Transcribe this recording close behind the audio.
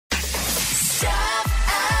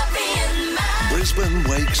Brisbane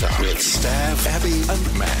wakes up with Stav, Abby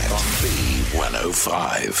and Matt on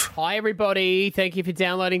B105. Hi, everybody. Thank you for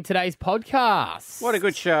downloading today's podcast. What a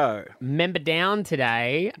good show. Member down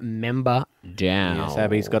today. Member down. Yes,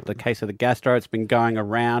 Abby's got the case of the gastro. It's been going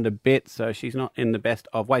around a bit, so she's not in the best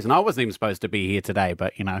of ways. And I wasn't even supposed to be here today,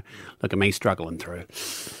 but, you know, look at me struggling through.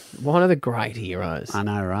 One of the great heroes. I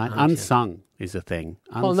know, right? Unsung is a thing.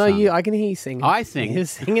 Oh, no, I can hear you singing. I sing. You're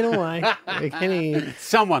singing away. I can hear you.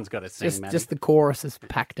 Someone's got to sing, Just the chorus is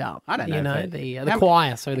packed up. I don't know. You know, the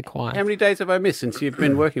choir. So the choir. How many days have I missed since you've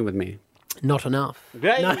been working with me? Not enough.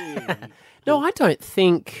 Hey. No, I don't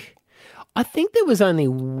think. I think there was only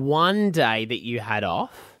one day that you had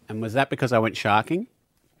off. And was that because I went sharking?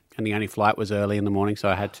 And the only flight was early in the morning, so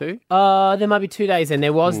I had to? There might be 2 days, and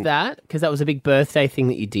there was that, because that was a big birthday thing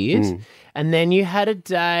that you did. And then you had a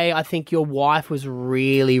day, I think your wife was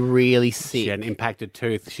really, really sick. She had an impacted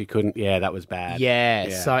tooth. She couldn't, that was bad. Yeah.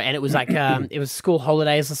 So, and it was like, it was school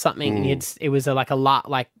holidays or something, and it was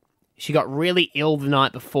she got really ill the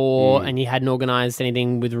night before, and you hadn't organised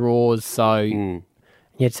anything with Raws, so you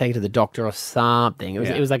had to take her to the doctor or something.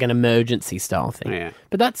 It was like an emergency style thing. Yeah.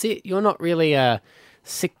 But that's it. You're not really a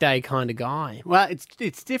sick day kind of guy. Well,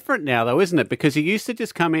 it's different now, though, isn't it? Because you used to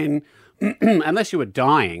just come in, unless you were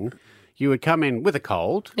dying, you would come in with a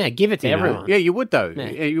cold. Yeah, give it to everyone. Yeah, you would, though. Yeah.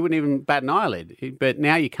 You wouldn't even bat an eyelid. But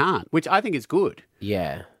now you can't, which I think is good.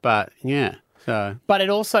 Yeah. But, yeah, so... But it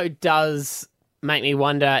also does make me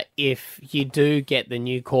wonder if you do get the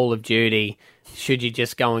new Call of Duty, should you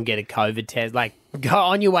just go and get a COVID test? Like, go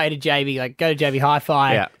on your way to JB, like, go to JB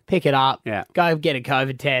Hi-Fi, pick it up, go get a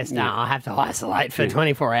COVID test. No, I have to isolate for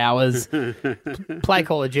 24 hours, play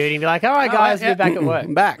Call of Duty, and be like, all right, guys, we're back at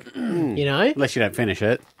work. Back. You know? Unless you don't finish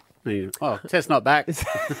it. Test not back.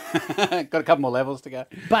 Got a couple more levels to go.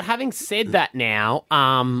 But having said that now,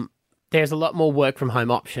 there's a lot more work from home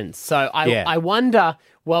options. So I wonder,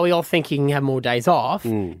 while we all think you can have more days off,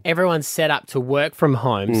 everyone's set up to work from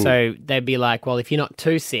home. So they'd be like, well, if you're not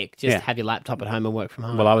too sick, just have your laptop at home and work from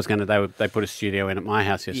home. Well, I was going to, they put a studio in at my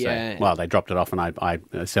house yesterday. Yeah. Well, they dropped it off and I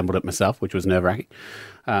assembled it myself, which was nerve-wracking.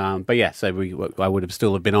 But yeah, so I would have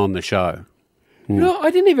still been on the show. No, I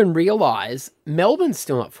didn't even realise Melbourne's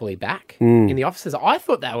still not fully back in the offices. I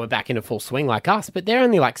thought they were back into full swing like us, but they're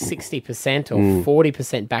only like 60% or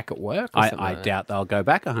 40% back at work. I doubt they'll go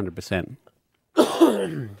back 100%.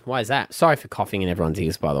 Why is that? Sorry for coughing in everyone's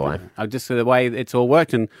ears, by the way. Just the way it's all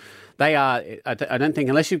worked. And they are, I don't think,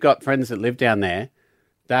 unless you've got friends that live down there,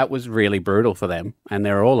 that was really brutal for them. And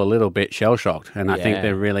they're all a little bit shell-shocked. And I think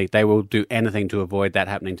they will do anything to avoid that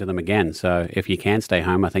happening to them again. So if you can stay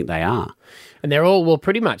home, I think they are. And they're all,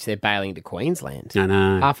 pretty much they're bailing to Queensland. I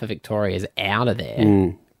know. Half of Victoria's out of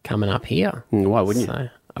there, coming up here. Why wouldn't you?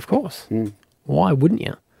 Of course. Why wouldn't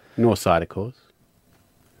you? North side, of course.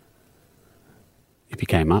 If you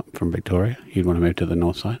came up from Victoria, you'd want to move to the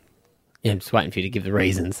north side. Yeah, I'm just waiting for you to give the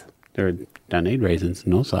reasons. Don't need reasons.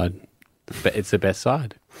 North side, it's the best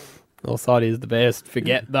side. North side is the best.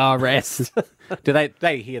 Forget the rest. Do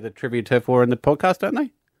they hear the Trivia Turf War in the podcast, don't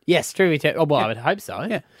they? Yes, true. I would hope so.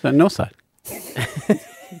 Yeah, so north side.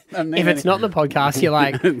 If it's not the podcast, you're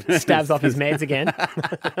like, stabs off his meds again.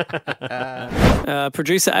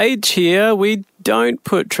 Producer Age here. We don't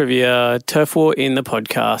put Trivia Turf War in the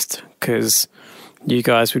podcast because you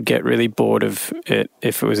guys would get really bored of it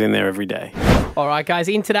if it was in there every day. All right, guys.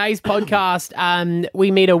 In today's podcast, we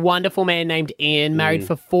meet a wonderful man named Ian, married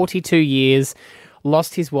for 42 years,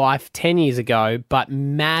 lost his wife 10 years ago, but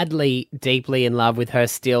madly, deeply in love with her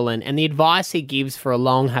still. And the advice he gives for a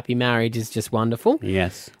long, happy marriage is just wonderful.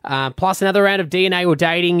 Yes. Plus another round of DNA or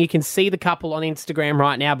dating. You can see the couple on Instagram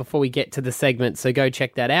right now before we get to the segment, so go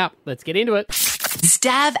check that out. Let's get into it.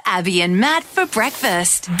 Stav, Abby and Matt for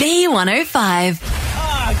breakfast. B105.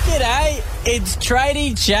 G'day. It's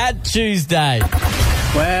Tradie Chat Tuesday.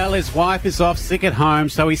 Well, his wife is off sick at home,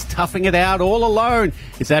 so he's toughing it out all alone.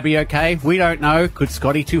 Is Abby okay? We don't know. Could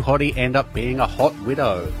Scotty Too Hottie end up being a hot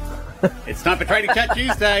widow? It's time for Tradie Chat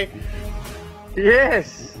Tuesday.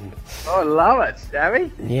 Yes. I love it,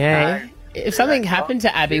 Abby. Yeah. If something happened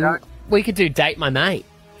to Abby, we could do Date My Mate.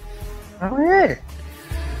 Oh, yeah.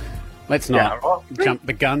 Let's not jump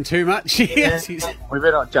the gun too much. Yes, we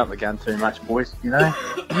better not jump the gun too much, boys, you know.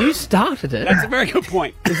 You started it. That's a very good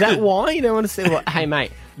point. Is that why you don't want to see what? Hey,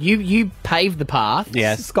 mate, you paved the path.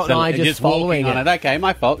 Yes. Scott and I just following on it. Okay,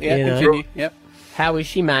 my fault. Yeah, continue. Yep. How is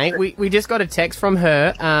she, mate? We just got a text from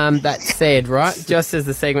her that said, right, just as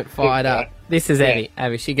the segment fired up, this is Abby.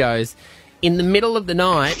 Abby, she goes, in the middle of the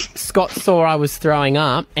night, Scott saw I was throwing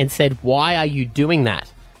up and said, why are you doing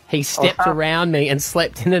that? He stepped around me and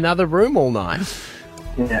slept in another room all night.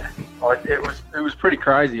 Yeah. It was pretty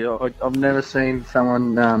crazy. I've never seen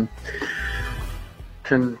someone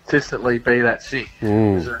consistently be that sick.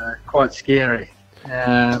 It was quite scary.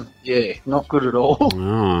 Not good at all.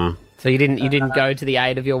 Oh. So you didn't go to the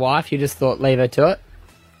aid of your wife? You just thought leave her to it?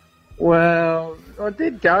 Well, I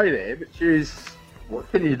did go there, but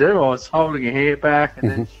what can you do? I was holding her hair back, and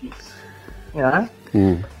then she's,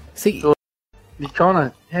 See, you kind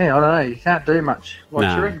of, I don't know, you can't do much.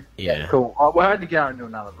 No. Yeah. Cool. I had to go into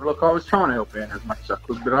another room. Look, I was trying to help out as much as I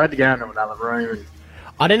could, but I had to go into another room. And,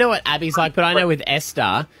 I don't know what Abby's like, but I know with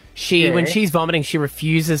Esther, when she's vomiting, she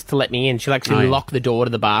refuses to let me in. She'll actually lock the door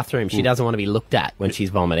to the bathroom. She doesn't want to be looked at when she's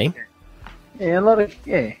vomiting. Yeah, is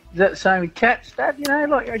that the same with cats, Dad?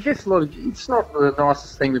 I guess it's not the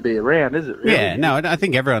nicest thing to be around, is it, really? Yeah, no, I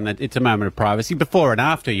think everyone, it's a moment of privacy. Before and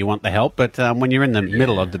after, you want the help, but when you're in the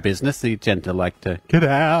middle of the business, you tend to like to get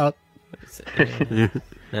out. No,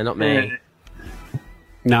 not me.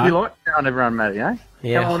 No. You like telling everyone, Matty, eh?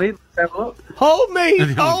 Yeah. Come on in, let's have a look. Hold me!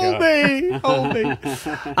 Hold me!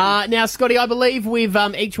 Now, Scotty, I believe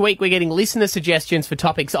each week we're getting listener suggestions for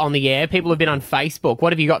topics on the air. People have been on Facebook.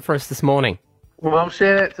 What have you got for us this morning? Well,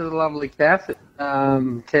 shout out to the lovely Kath.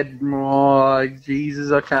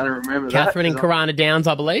 Jesus, I can't remember Catherine in Corona Downs,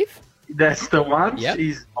 I believe. That's the one. Yep.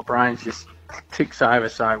 My brain just ticks over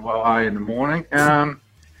so well in the morning.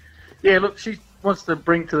 Look, she wants to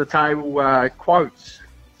bring to the table quotes.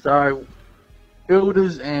 So,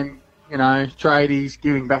 builders and, tradies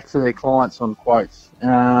giving back to their clients on quotes.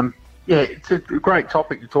 It's a great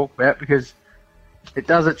topic to talk about because it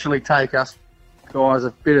does actually take us guys a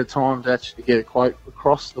bit of time to actually get a quote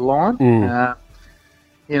across the line.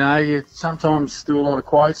 You sometimes do a lot of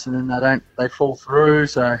quotes and then they fall through.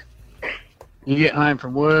 So you get home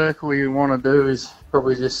from work, all you want to do is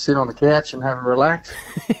probably just sit on the couch and have a relax.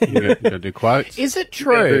 You got to do quotes. Is it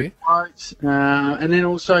true? Do quotes, and then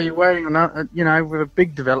also you're waiting on, with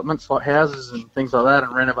big developments like houses and things like that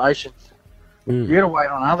and renovations. You got to wait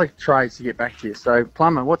on other trades to get back to you. So,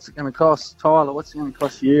 plumber, what's it going to cost? Tyler, what's it going to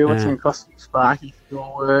cost you? What's it going to cost Sparky for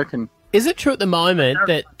your work? And is it true at the moment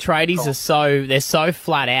that tradies are so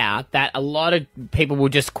flat out that a lot of people will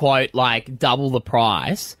just quote like double the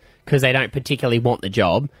price because they don't particularly want the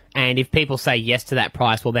job? And if people say yes to that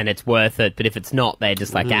price, well, then it's worth it. But if it's not, they're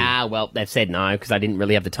just like, they've said no because I didn't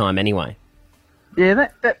really have the time anyway. Yeah,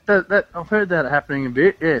 that I've heard that happening a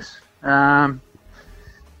bit. Yes,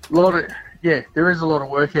 there is a lot of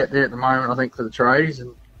work out there at the moment, I think, for the trades,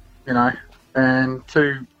 and a lot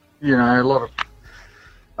of,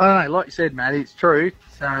 I don't know, like you said, Matty, it's true.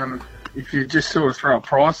 If you just sort of throw a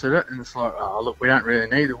price at it, and it's like, oh, look, we don't really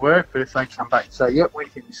need the work, but if they come back and say, yep, we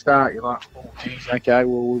can start, you're like, oh, geez, okay,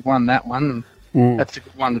 well, we've won that one, and that's a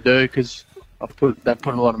good one to do because they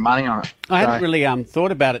put a lot of money on it. I hadn't really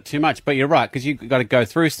thought about it too much, but you're right, because you've got to go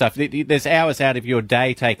through stuff. There's hours out of your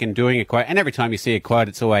day taken doing a quote, and every time you see a quote,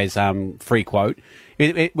 it's always free quote.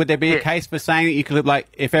 Would there be a case for saying that you could, like,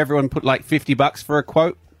 if everyone put like $50 for a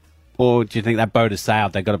quote, or do you think that boat has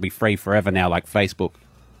sailed? They've got to be free forever now, like Facebook?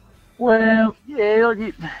 Well, yeah,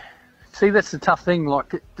 see, that's the tough thing.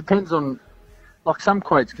 Like, it depends on, like, some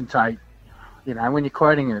quotes can take, when you're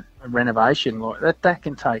quoting a renovation, like that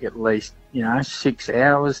can take at least 6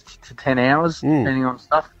 hours to 10 hours, depending on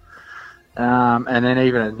stuff. And then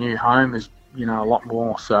even a new home is, a lot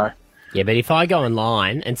more. So yeah, but if I go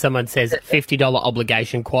online and someone says $50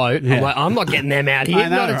 obligation quote, I'm like, I'm not getting them out here.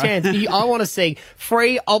 Not a chance. I want to see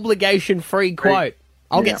free obligation free quote.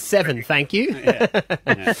 I'll get 7, thank you.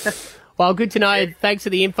 Well, good to know. Thanks for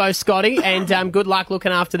the info, Scotty, and good luck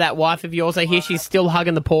looking after that wife of yours. I hear she's still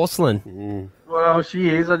hugging the porcelain. Well, she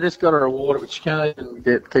is. I just got her a water, but she can't even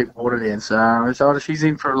keep water down. So she's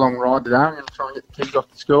in for a long ride today. I'm going to try and get the kids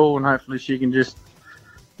off to school, and hopefully she can just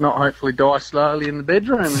not hopefully die slowly in the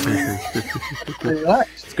bedroom.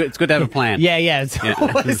 It's good to have a plan. Yeah. It's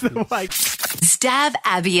always the way. Stab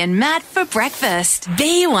Abby and Matt for breakfast.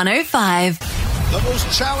 B105. The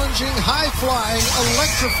most challenging, high-flying,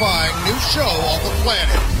 electrifying new show on the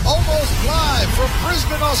planet. Almost live from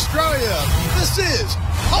Brisbane, Australia. This is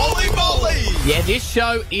Holy Moly! Yeah, this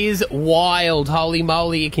show is wild. Holy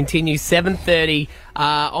moly. It continues 7:30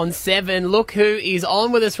 on 7. Look who is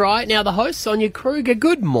on with us right now. The host, Sonia Kruger.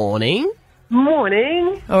 Good morning.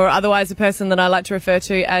 Morning. Or otherwise the person that I like to refer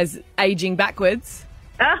to as aging backwards.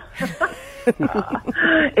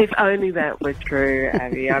 If only that were true,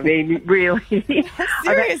 Abby. I mean, really.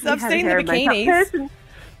 Serious, I've seen the bikinis.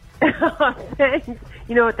 Thanks.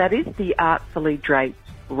 You know what that is? The artfully draped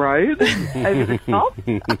robe over the top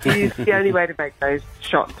is the only way to make those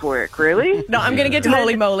shots work, really. No, I'm going to get to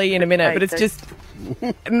Holy Moly in a minute, but it's just...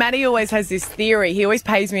 Matty always has this theory. He always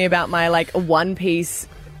pays me about my, one-piece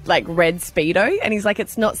like red Speedo, and he's like,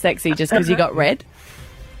 it's not sexy just because you got red.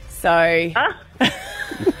 So...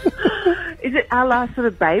 Is it a la sort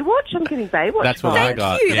of Baywatch? I'm getting Baywatch. That's what I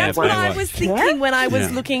got. Thank you. Yeah, That's what I Baywatch. was thinking when I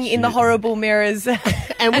was looking in the horrible mirrors.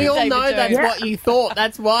 And we all know that's what you thought.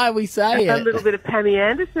 That's why we say A it. little bit of Pammy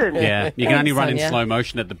Anderson. Yeah, you can only run in Sonia. slow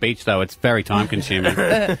motion at the beach, though. It's very time-consuming.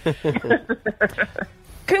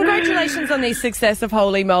 Congratulations on the success of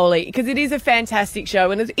Holy Moly, because it is a fantastic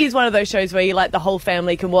show, and it is one of those shows where you like the whole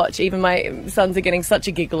family can watch. Even my sons are getting such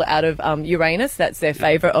a giggle out of Uranus. That's their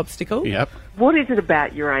favourite obstacle. Yep. What is it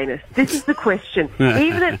about Uranus? This is the question.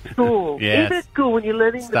 Even at school, Yes. even at school when you're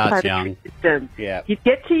learning Starts the young. planetary system, Yeah. you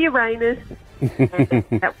get to Uranus, and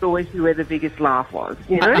that would always be where the biggest laugh was,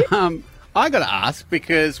 you know? I got to ask,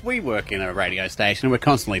 because we work in a radio station and we're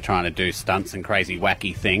constantly trying to do stunts and crazy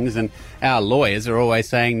wacky things, and our lawyers are always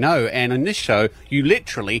saying no. And in this show, you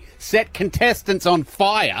literally set contestants on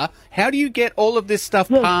fire. How do you get all of this stuff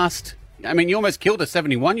past? I mean, you almost killed a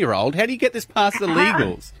 71-year-old. How do you get this past the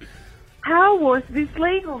legals? How was this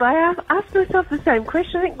legal? I asked myself the same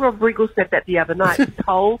question. I think Rob Riggle said that the other night. This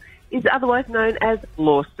whole is otherwise known as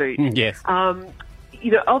lawsuit. Yes.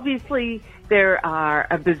 You know, obviously there are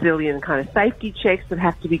a bazillion kind of safety checks that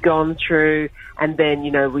have to be gone through, and then,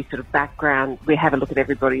 you know, we sort of we have a look at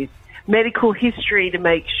everybody's medical history to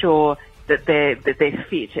make sure that they're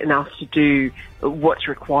fit enough to do what's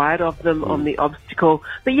required of them on the obstacle.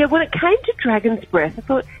 But yeah, when it came to Dragon's Breath, I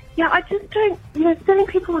thought, yeah, I just don't, you know, setting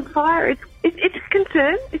people on fire, it's a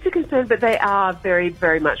concern. It's a concern, but they are very,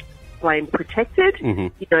 very much flame protected,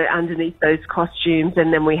 you know, underneath those costumes.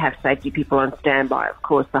 And then we have safety people on standby, of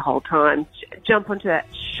course, the whole time. Jump onto that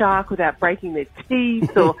shark without breaking their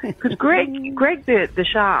teeth, or because Greg the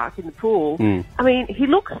shark in the pool, I mean, he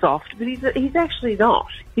looks soft, but he's actually not.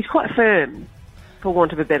 He's quite firm, for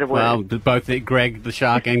want of a better word. Well, both Greg the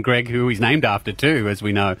shark and Greg, who he's named after too, as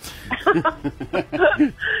we know.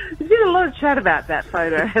 There's been a lot of chat about that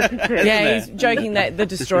photo, hasn't there? Yeah, he's joking that the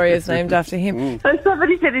destroyer's named after him. So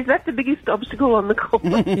somebody said, is that the biggest obstacle on the course?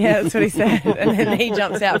 Yeah, that's what he said. And then he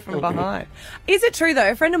jumps out from behind. Is it true,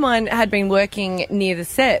 though? A friend of mine had been working near the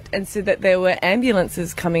set and said that there were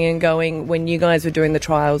ambulances coming and going when you guys were doing the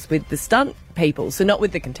trials with the stunt people. So not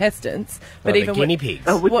with the contestants, but even the guinea pigs.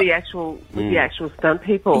 With the actual stunt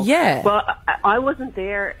people. Yeah. Well, I wasn't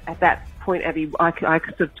there at that point, Abby. I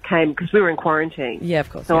sort of came because we were in quarantine. Yeah, of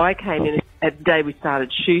course. So yeah. I came in at the day we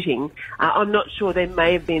started shooting. I'm not sure, there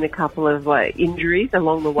may have been a couple of injuries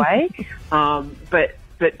along the way, but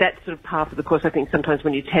that's sort of part of the course. I think sometimes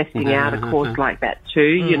when you're testing out a course like that too,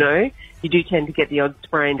 you know, you do tend to get the odd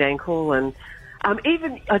sprained ankle. And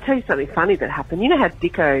even, I'll tell you something funny that happened. You know how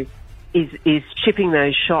Dicko is shipping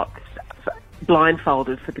those shots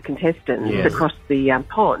blindfolded for the contestants across the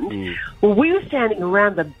pond. Well, we were standing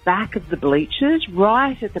around the back of the bleachers,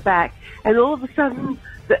 right at the back, and all of a sudden,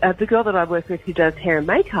 the girl that I work with who does hair and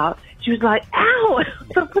makeup, she was like, ow!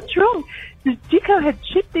 I thought, what's wrong? The Dicko had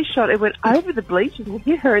chipped this shot, it went over the bleachers and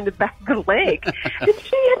hit her in the back of the leg. And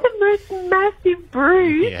she had the most massive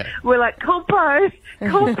bruise. Yeah. We're like, compo.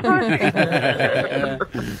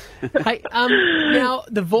 Hey, now,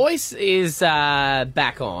 The Voice is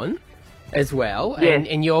back on as well,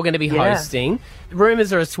 and you're going to be hosting.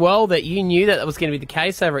 Rumours are as well that you knew that was going to be the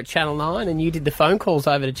case over at Channel 9, and you did the phone calls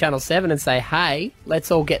over to Channel 7 and say, hey, let's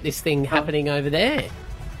all get this thing happening over there.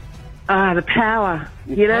 The power,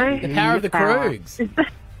 you know? The power of the Kroogs.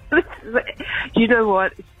 You know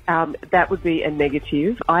what? That would be a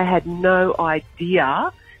negative. I had no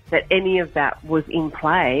idea that any of that was in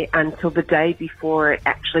play until the day before it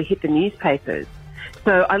actually hit the newspapers.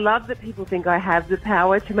 So I love that people think I have the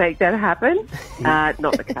power to make that happen.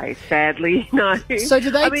 Not the case, sadly, no. So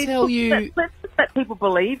do they tell you... Let's let people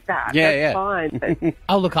believe that. That's fine. But,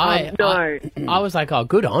 oh, look, I was like, oh,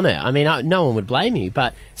 good on it. I mean, no one would blame you.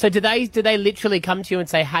 But so do they literally come to you and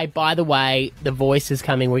say, hey, by the way, The Voice is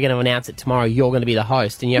coming. We're going to announce it tomorrow. You're going to be the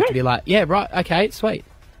host. And you have to be like, yeah, right, okay, sweet.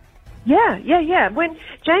 Yeah. When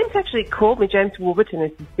James actually called me, James Wolverton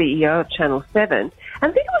is the CEO of Channel 7, and I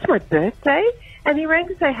think it was my birthday, and he rang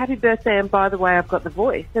to say happy birthday, and by the way, I've got The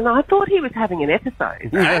Voice. And I thought he was having an episode.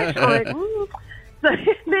 Right? So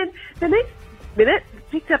then the next minute,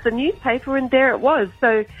 picked up the newspaper, and there it was.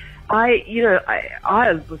 So I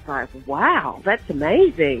was like, wow, that's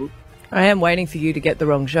amazing. I am waiting for you to get the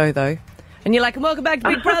wrong show, though. And you're like, welcome back to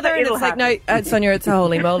Big Brother. And it's like, no, Sonia, it's a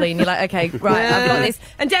Holy Moly. And you're like, okay, right, I've got this.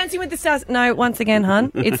 And Dancing with the Stars. No, once again,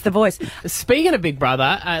 hun, it's The Voice. Speaking of Big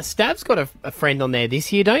Brother, Stav's got a friend on there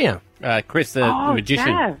this year, don't you? Chris the magician.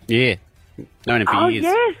 Stav. Yeah. Known him for years.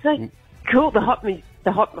 Yes. Cool, the hot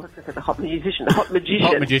the hot magician,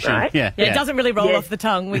 right? Yeah, it doesn't really roll off the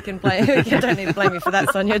tongue. We can play. You don't need to blame me for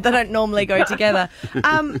that, Sonia. They don't normally go together.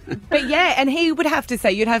 But yeah, and he would have to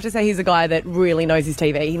say, you'd have to say he's a guy that really knows his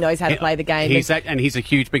TV. He knows how to play the game. And he's a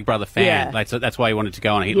huge Big Brother fan. Yeah. Like, so that's why he wanted to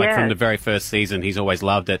go on. Like from the very first season, he's always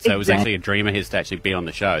loved it. So it was actually a dream of his to actually be on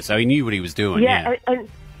the show. So he knew what he was doing. Yeah.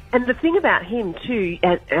 And the thing about him too,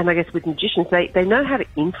 and I guess with magicians, they know how to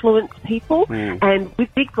influence people. And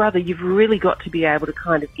with Big Brother, you've really got to be able to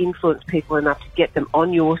kind of influence people enough to get them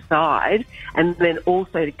on your side, and then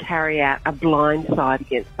also to carry out a blind side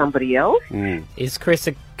against somebody else. Is Chris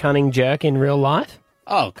a cunning jerk in real life?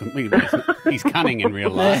 Oh, he's cunning in real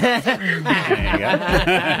life. There you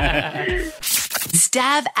go.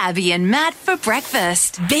 Stab Abby and Matt for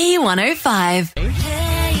breakfast. B105.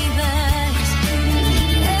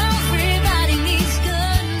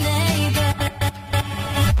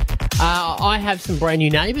 I have some brand new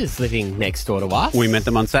neighbours living next door to us. We met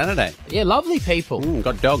them on Saturday. Yeah, lovely people.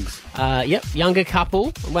 Got dogs. Yep, younger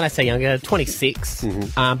couple. When I say younger, 26,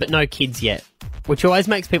 but no kids yet, which always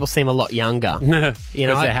makes people seem a lot younger. You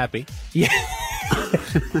know, they're happy. Yeah.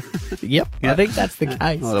 Yep, I think that's the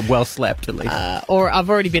case. Well, they're well slept at least. Or I've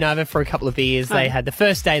already been over for a couple of beers. They had the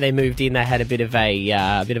first day they moved in. They had a bit of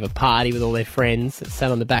a party with all their friends.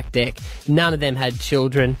 Sat on the back deck. None of them had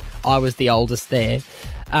children. I was the oldest there.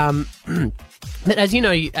 But as you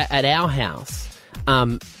know, at our house,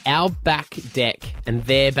 our back deck and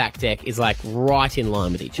their back deck is like right in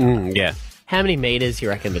line with each other. Yeah. How many metres you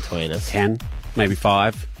reckon between us? 10, maybe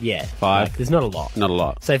 5. Yeah. 5. Like, there's not a lot. Not a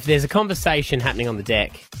lot. So if there's a conversation happening on the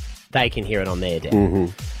deck, they can hear it on their deck.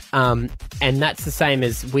 And that's the same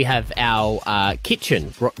as we have our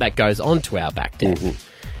kitchen that goes onto our back deck.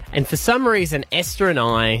 And for some reason, Esther and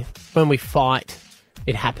I, when we fight,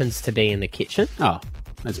 it happens to be in the kitchen. Oh,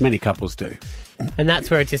 as many couples do. And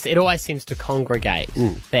that's where it always seems to congregate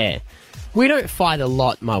there. We don't fight a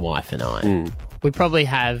lot, my wife and I. We probably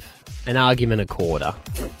have an argument a quarter,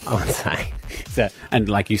 I would say. So, and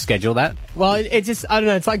like you schedule that? Well, it just, I don't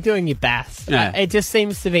know, it's like doing your best. Yeah. It just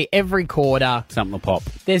seems to be every quarter. Something will pop.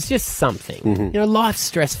 There's just something. You know, life's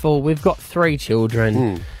stressful. We've got 3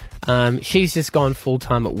 children. She's just gone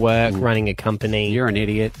full-time at work, running a company. You're an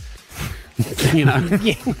idiot. You know?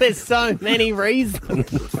 Yeah, there's so many reasons.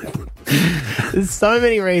 There's so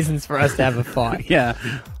many reasons for us to have a fight. Yeah.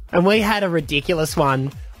 And we had a ridiculous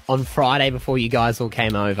one on Friday before you guys all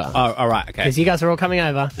came over. Oh, all right, okay. Because you guys are all coming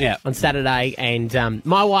over Yeah. on Saturday. And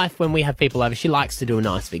my wife, when we have people over, she likes to do a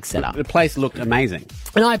nice big setup. The place looked amazing.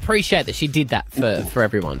 And I appreciate that she did that for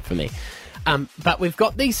everyone, for me. But we've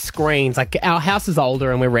got these screens, like our house is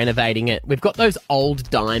older and we're renovating it. We've got those old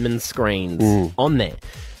diamond screens on there.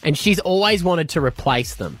 And she's always wanted to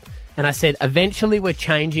replace them. And I said, eventually we're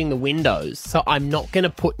changing the windows, so I'm not going to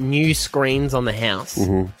put new screens on the house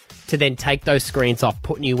to then take those screens off,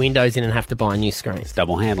 put new windows in and have to buy new screens.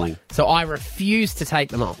 Double handling. So I refused to take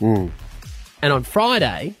them off. And on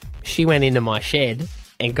Friday, she went into my shed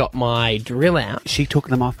and got my drill out. She took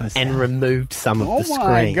them off herself. And removed some of the screen. Oh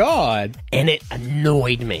my God. And it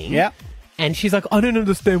annoyed me. Yeah. And she's like, I don't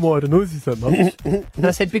understand why it annoys you so much. And I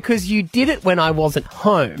said, because you did it when I wasn't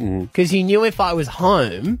home. Because you knew if I was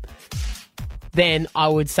home, then I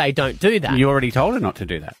would say, don't do that. You already told her not to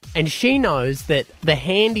do that. And she knows that the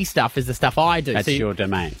handy stuff is the stuff I do. That's your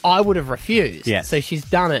domain. I would have refused. Yes. So she's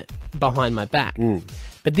done it behind my back.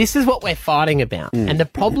 But this is what we're fighting about. And the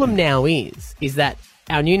problem now is that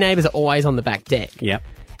our new neighbours are always on the back deck. Yep.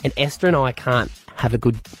 And Esther and I can't have a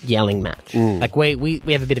good yelling match. Like, we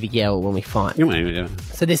have a bit of a yell when we fight.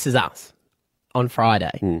 So this is us on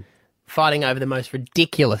Friday, fighting over the most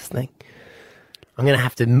ridiculous thing. I'm going to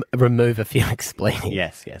have to remove a few explaining.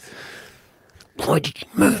 Yes. Why did you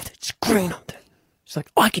move the screen on there? She's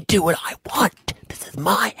like, I can do what I want. This is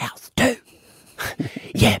my house too.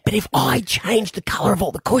 Yeah, but if I changed the colour of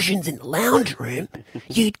all the cushions in the lounge room,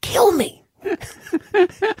 you'd kill me.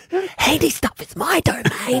 Handy stuff is my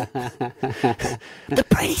domain. The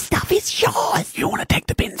pretty stuff is yours. You want to take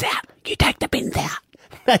the bins out? You take the bins out.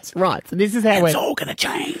 That's right. So this is how it's all going to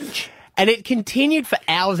change. And it continued for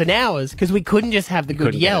hours and hours because we couldn't just have the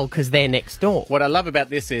good yell because they're next door. What I love about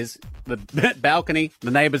this is the balcony,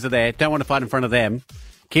 the neighbours are there, don't want to fight in front of them.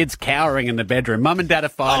 Kids cowering in the bedroom. Mum and Dad are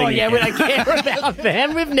fighting. Oh, yeah, we don't care about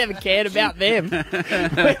them. We've never cared about them.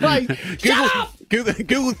 We're like, shut up!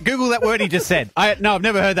 Google that word he just said. No, I've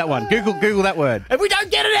never heard that one. Google that word. If we don't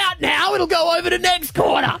get it out now, it'll go over to next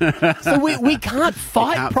quarter. So we can't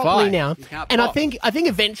fight properly now. And I think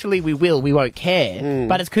eventually we will. We won't care.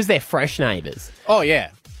 But it's because they're fresh neighbours. Oh,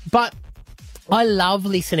 yeah. But I love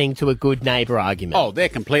listening to a good neighbour argument. Oh, they're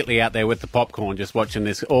completely out there with the popcorn just watching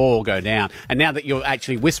this all go down. And now that you're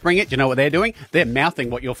actually whispering it, do you know what they're doing? They're mouthing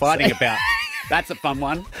what you're fighting about. That's a fun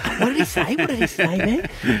one. What did he say? Man?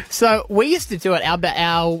 So we used to do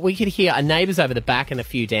it. We could hear our neighbours over the back and a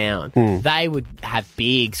few down. They would have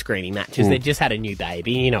big screaming matches. They just had a new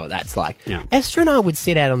baby. You know what that's like. Yeah. Esther and I would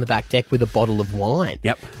sit out on the back deck with a bottle of wine.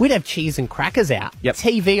 Yep. We'd have cheese and crackers out. Yep.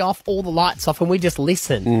 TV off, all the lights off, and we'd just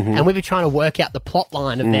listen. And we'd be trying to work out the plot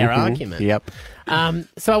line of their argument. Yep.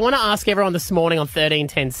 So I want to ask everyone this morning on 13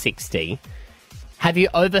 10 60, have you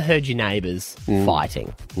overheard your neighbours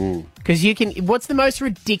fighting? Because you can. What's the most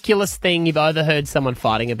ridiculous thing you've overheard someone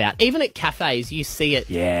fighting about? Even at cafes, you see it.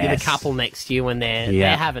 Yes. With a couple next to you when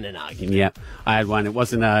they're having an argument. Yeah, I had one. It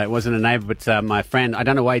wasn't a neighbour, but my friend. I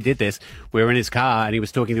don't know why he did this. We were in his car and he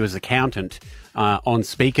was talking to his accountant on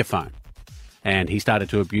speakerphone. And he started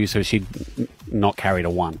to abuse her. She'd not carried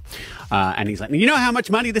a one. And he's like, you know how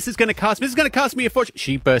much money this is going to cost me? This is going to cost me a fortune.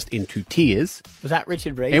 She burst into tears. Was that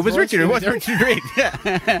Richard Reed? It was Richard. It was Richard Reed.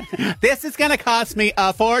 This is going to cost me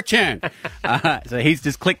a fortune. So he's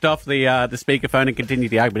just clicked off the speakerphone and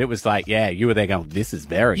continued the argument. It was like, yeah, you were there going, this is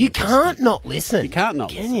very You can't not listen. You can't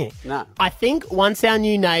not listen. Can you? No. I think once our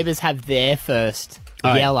new neighbours have their first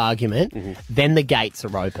yell argument, then the gates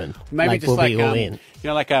are open. Maybe just we'll like be all in. You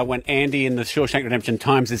know, like when Andy in the Shawshank Redemption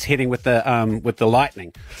Times is hitting with the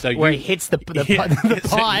lightning. So where he hits the pipe.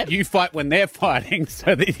 So you fight when they're fighting,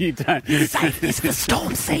 so that you don't. Safe this for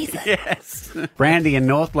storm season. Yes. Brandy in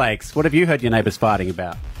North Lakes. What have you heard your neighbours fighting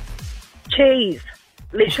about? Cheese.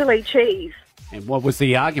 Literally cheese. And what was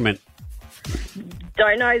the argument?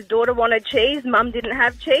 Don't know, his daughter wanted cheese, mum didn't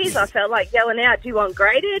have cheese. I felt like yelling out, do you want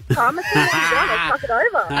grated? Parmesan? What have you done? I'll chuck it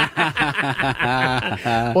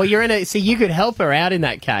over. Well, you're in a... So you could help her out in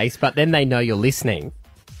that case, but then they know you're listening.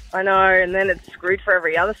 I know, and then it's screwed for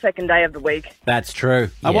every other second day of the week. That's true.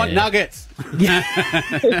 Yeah. I want nuggets.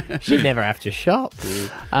 She'd never have to shop.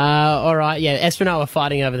 All right, yeah, Esther and I were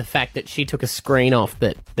fighting over the fact that she took a screen off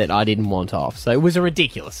that I didn't want off. So it was a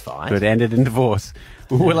ridiculous fight. It ended in divorce.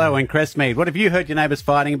 Willow and Crestmead, what have you heard your neighbours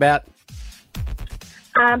fighting about?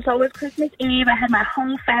 So it was Christmas Eve. I had my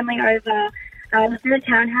whole family over. I was in a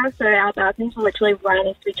townhouse, so our balconies were literally right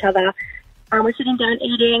next to each other. We're sitting down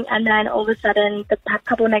eating, and then all of a sudden, the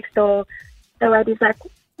couple next door, the lady's like,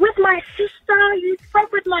 with my sister, you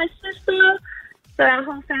slept with my sister. So our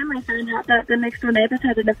whole family found out that the next door neighbours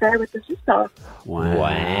had an affair with the sister.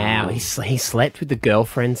 Wow. He slept with the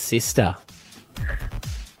girlfriend's sister.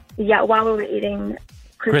 Yeah, while we were eating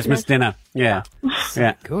Christmas dinner. Yeah.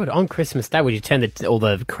 Yeah. Good. On Christmas Day, would you turn all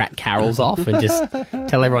the carols off and just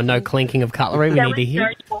tell everyone no clinking of cutlery we need to hear?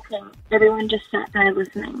 No talking. Everyone just sat there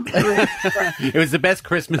listening. It was the best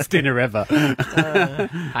Christmas dinner ever.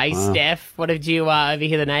 Hey, Steph, what did you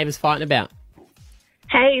overhear the neighbours fighting about?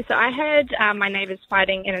 Hey, so I heard my neighbours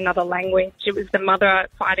fighting in another language. It was the mother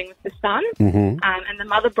fighting with the son, and the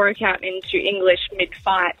mother broke out into English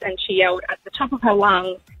mid-fight, and she yelled at the top of her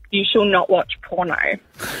lungs, "You shall not watch porno."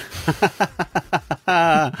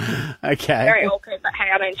 Okay. Very awkward, but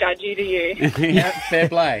hey, I don't judge you, do you? Yeah, fair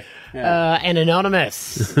play. Yeah. An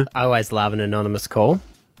anonymous. I always love an anonymous call.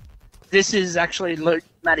 This is actually Luke,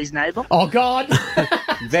 Matty's neighbour. Oh, God.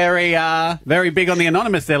 Very big on the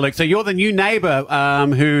anonymous there, Luke. So you're the new neighbour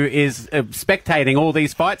who is spectating all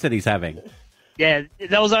these fights that he's having. Yeah,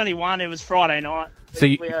 there was only one. It was Friday night. So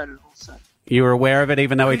we heard it also. You were aware of it,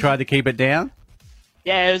 even though he tried to keep it down?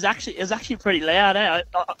 Yeah, it was actually pretty loud. I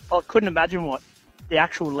couldn't imagine what the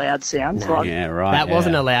actual loud sounds like. Yeah, right. That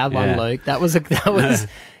wasn't a loud one, Luke. That was.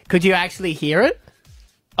 Could you actually hear it?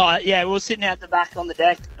 Oh, yeah, we were sitting out the back on the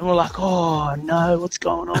deck, and we're like, oh, no, what's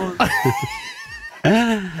going on?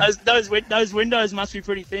 Those windows must be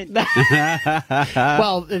pretty thin.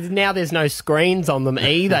 Well, now there's no screens on them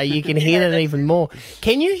either. You can hear them even more.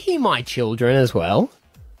 Can you hear my children as well?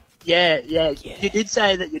 Yeah. You did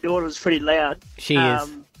say that your daughter was pretty loud. She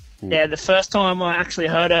is. Yeah, the first time I actually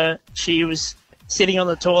heard her, she was sitting on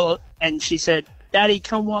the toilet, and she said, "Daddy,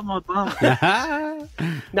 come wipe my bum."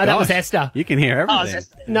 No, that was Esther. You can hear everything. Oh, it's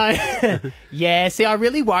Esther. No. Yeah, see, I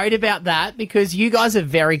really worried about that because you guys are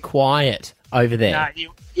very quiet over there. No,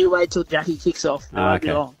 you wait till Jackie kicks off. It won't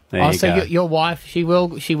be long. So your wife, she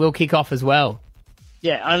will kick off as well.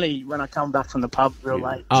 Yeah, only when I come back from the pub real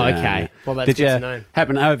late. Oh, okay. Well, that's Did good you to know.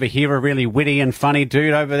 happen to overhear a really witty and funny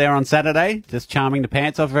dude over there on Saturday, just charming the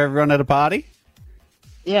pants off of everyone at a party?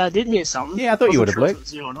 Yeah, I did hear something. Yeah, I thought you would have, Wasn't Luke.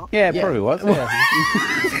 sure if it was you or not. Yeah, it probably was. Yeah.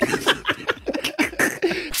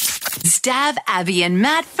 Stab Abby and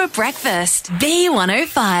Matt for breakfast.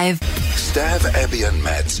 B105. Stab Abby and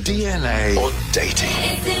Matt's DNA or dating.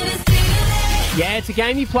 Yeah, it's a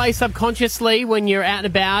game you play subconsciously when you're out and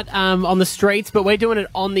about on the streets, but we're doing it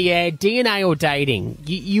on the air. DNA or dating?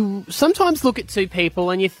 You sometimes look at two people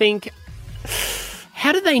and you think,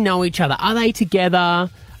 how do they know each other? Are they together?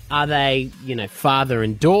 Are they, father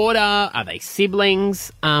and daughter? Are they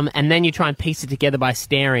siblings? And then you try and piece it together by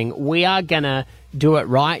staring. We are going to do it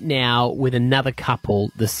right now with another couple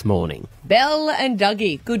this morning. Belle and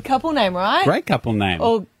Dougie. Good couple name, right? Great couple name.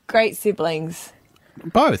 Or great siblings.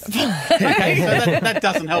 Both. Okay, so that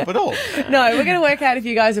doesn't help at all. No, we're going to work out if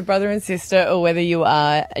you guys are brother and sister or whether you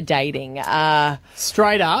are dating.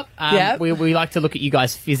 Straight up, we like to look at you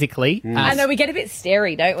guys physically. I know we get a bit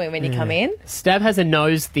stary, don't we, when you come in? Stab has a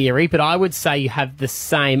nose theory, but I would say you have the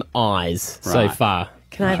same eyes so far.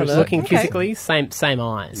 Can I have a look? Looking physically, same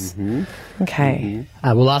eyes. Mm-hmm. Okay.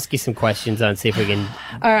 We'll ask you some questions and see if we can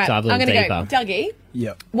dive a little I'm deeper. going to go. Dougie,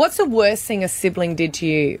 Yep. what's the worst thing a sibling did to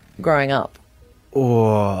you growing up?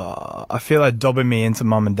 Oh, I feel like dobbing me into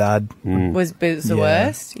mum and dad. Was the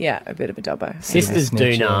worst? Yeah, a bit of a dobbo. Sisters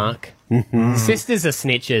do narc. Sisters are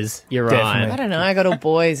snitches. You're right. I don't know. I got all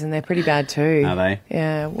boys and they're pretty bad too. Are they?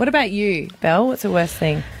 Yeah. What about you, Belle? What's the worst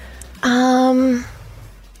thing? There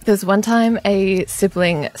was one time a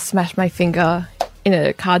sibling smashed my finger in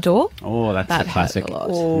a car door. Oh, that's a classic. Hurt a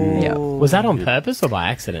lot. Yeah. Was that on purpose or by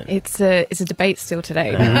accident? It's a debate still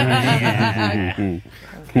today.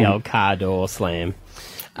 The old car door slam.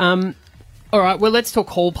 All right, well, let's talk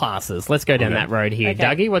hall passes. Let's go down that road here. Okay.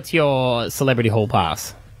 Dougie, what's your celebrity hall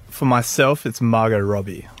pass? For myself, it's Margot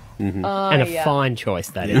Robbie. And a fine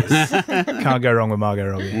choice, that is. Can't go wrong with Margot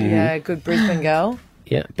Robbie. Yeah, good Brisbane girl.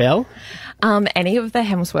 Yeah, Belle? Any of the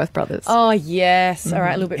Hemsworth brothers. Oh, yes. All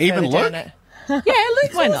right, a little bit Even further Luke? down it. Yeah,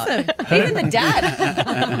 Luke's awesome. Even the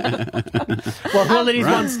dad. Well, it is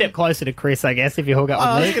one step closer to Chris, I guess, if you hook up with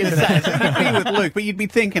I was Luke. going to say, so you'd be with Luke, but you'd be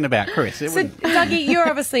thinking about Chris. So, Dougie, you're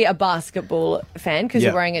obviously a basketball fan because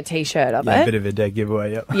you're wearing a T-shirt of Yeah, a it. bit of a dead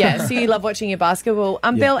giveaway, yep. Yeah, so you love watching your basketball.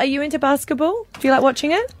 Belle, are you into basketball? Do you like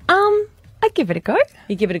watching it? I'd give it a go.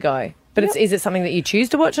 You give it a go. But is it something that you choose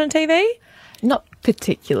to watch on TV? Not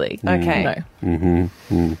particularly. Okay. No.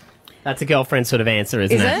 That's a girlfriend sort of answer,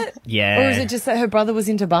 isn't Is it? it? Yeah. Or is it just that her brother was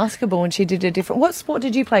into basketball and she did a different... What sport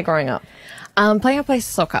did you play growing up? I play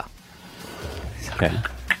soccer. Okay.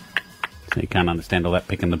 So you can't understand all that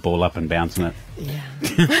picking the ball up and bouncing it. Yeah.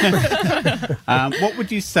 What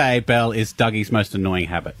would you say, Belle, is Dougie's most annoying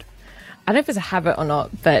habit? I don't know if it's a habit or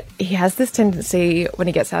not, but he has this tendency when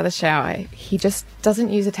he gets out of the shower, he just doesn't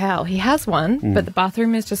use a towel. He has one, but the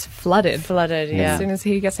bathroom is just flooded. Yeah. As soon as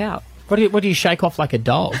he gets out. What do you shake off like a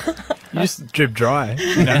dog? You just drip dry.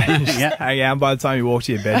 You know, just hang out. By the time you walk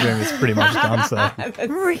to your bedroom, it's pretty much done. So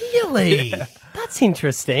Really? That's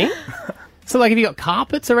interesting. So, have you got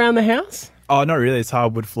carpets around the house? Oh, not really. It's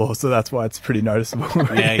hardwood floor, so that's why it's pretty noticeable.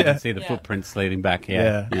 Yeah, you can see the footprints leading back.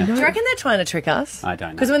 Yeah. Do you reckon they're trying to trick us? I don't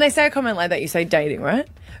know. Because when they say a comment like that, you say dating, right?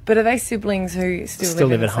 But are they siblings who still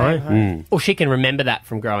live in at the same home? Or she can remember that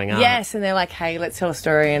from growing up. Yes, and they're like, hey, let's tell a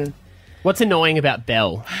story. And What's annoying about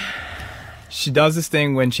Belle? She does this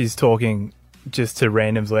thing when she's talking just to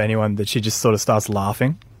randoms or anyone that she just sort of starts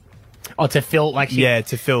laughing. Oh, to fill to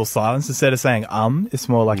fill silence. Instead of saying it's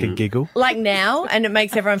more like a giggle. like now, and it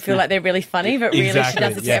makes everyone feel like they're really funny, but really Exactly, she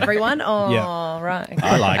does it to everyone. Oh, right. Okay.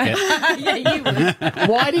 I like it. Yeah, you would.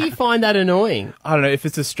 Why do you find that annoying? I don't know, if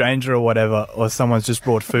it's a stranger or whatever, or someone's just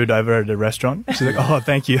brought food over at a restaurant. She's like, oh,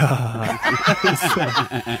 thank you.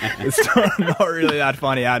 It's not really that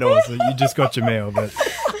funny at all. So you just got your meal, but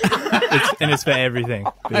it's for everything.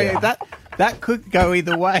 But Okay, that could go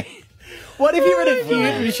either way. What if you're at a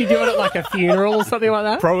funeral? Is she doing it like a funeral or something like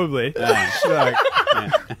that? Probably. She's like,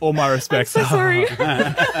 all my respects. I'm so sorry.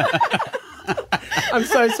 I'm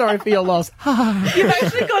so sorry for your loss. You've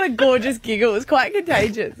actually got a gorgeous giggle. It's quite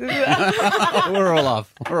contagious, isn't it? We're all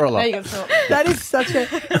off. We're all There off. you go, Snort. That is such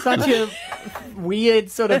a weird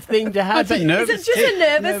sort of thing to have. Is it just a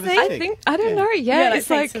nervous thing? I don't know. Yeah, like it's thanks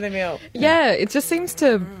like for the meal. yeah, it just seems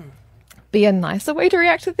to be a nicer way to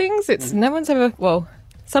react to things. It's no one's ever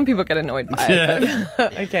some people get annoyed by it.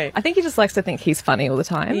 But Okay. I think he just likes to think he's funny all the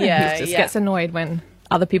time. Yeah, and he just yeah. gets annoyed when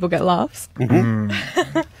other people get laughs.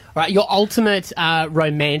 Right, your ultimate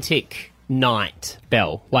romantic night,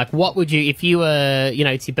 Belle. Like, what would you, if you were,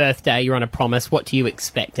 it's your birthday, you're on a promise, what do you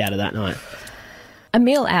expect out of that night? A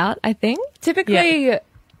meal out, I think. Typically,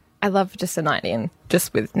 I love just a night in,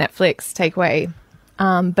 just with Netflix, takeaway.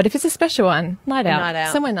 But if it's a special one, night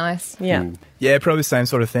out. Somewhere nice. Yeah. Yeah, probably same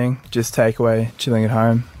sort of thing. Just takeaway, chilling at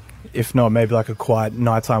home. If not, maybe like a quiet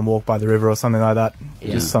nighttime walk by the river or something like that.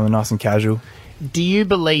 Yeah. Just something nice and casual. Do you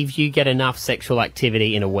believe you get enough sexual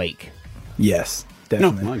activity in a week? Yes,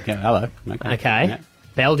 definitely. Okay, hello. Okay. Yeah.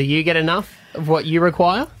 Belle, do you get enough of what you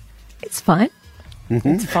require? It's fine.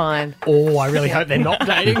 It's fine. Oh, I really hope they're not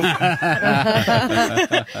dating. It's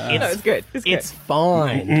good. It's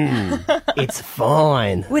fine. It's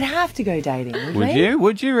fine. We'd have to go dating, would Would we? you?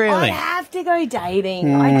 Would you really? I'd have to go dating.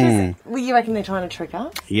 Well, you reckon they're trying to trick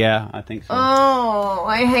us? Yeah, I think so. Oh,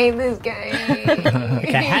 I hate this game.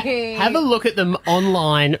 Okay, have a look at them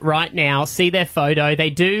online right now. See their photo. They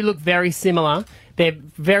do look very similar. They're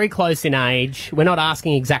very close in age. We're not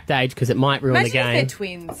asking exact age because it might ruin Imagine the game. if they're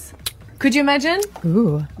twins. Could you imagine?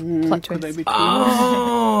 Ooh, plot twist.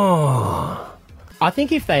 Oh. I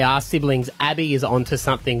think if they are siblings, Abby is onto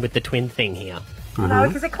something with the twin thing here. No,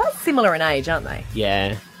 because they're quite similar in age, aren't they?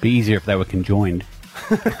 Yeah. Be easier if they were conjoined.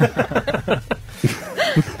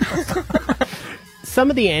 Some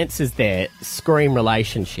of the answers there scream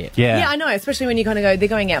relationship. Yeah, I know, especially when you kind of go, they're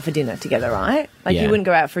going out for dinner together, right? Like, Yeah. you wouldn't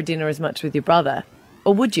go out for dinner as much with your brother.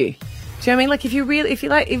 Or would you? Do you know what I mean? Like, if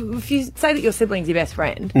you say that your sibling's your best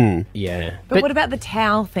friend. Yeah. But what about the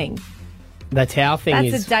towel thing? The towel thing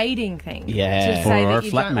That's is... a dating thing. Yeah. To say Or that a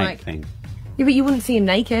you don't flatmate like... thing. Yeah, but you wouldn't see him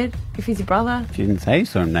naked if he's your brother. She didn't say he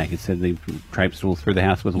saw him naked. Said he traipsed all through the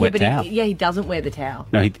house with a wet towel. He doesn't wear the towel.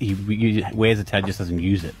 No, he wears a towel, just doesn't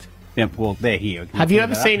use it. Yeah, well, they're here. Have you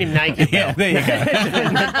ever seen him naked? Yeah, there you go.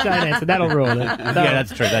 Don't answer. That'll ruin it. Yeah,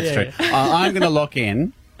 that's true. That's true. I'm going to lock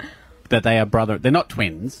in that they are brother. They're not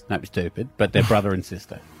twins. Don't be stupid. But they're brother and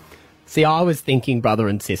sister. See, I was thinking brother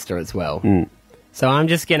and sister as well. So I'm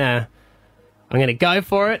just going to... I'm going to go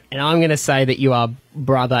for it, and I'm going to say that you are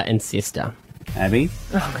brother and sister. Abby?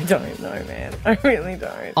 Oh, I don't know, man. I really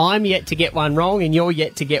don't. I'm yet to get one wrong, and you're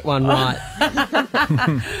yet to get one right.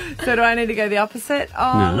 So do I need to go the opposite?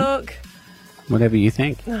 Oh, No. look. Whatever you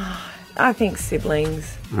think. I think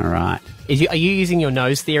siblings. All right. Are you using your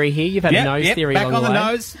nose theory here? You've had a nose theory back along on the the way.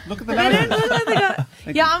 nose. Look at the nose.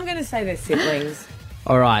 Yeah, I'm going to say they're siblings.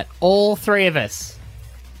 All right. All three of us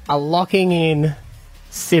are locking in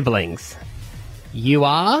siblings. You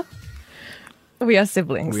are? We are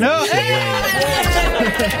siblings. What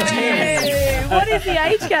is the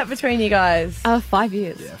age gap between you guys? 5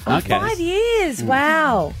 years. Oh, 5 years.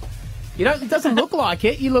 Wow. You know, it doesn't look like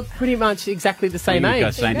it. You look pretty much exactly the same You age.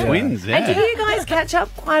 guys ain't twins, yeah. And do you guys catch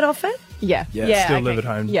up quite often? Yeah. Yeah, still okay. live at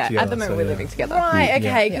home Yeah, together. at the moment so, we're yeah. living together. Right,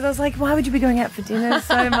 okay, because I was like, why would you be going out for dinner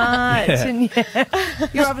so much? And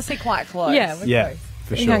you're obviously quite close. Yeah, we're Yeah, close.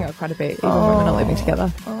 for We sure. hang out quite a bit, even when we're not living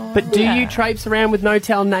together. But do you traipse around with no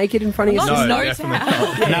towel naked in front of your No, sister?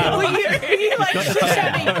 definitely not. Well, you like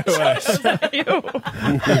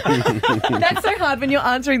That's so hard when you're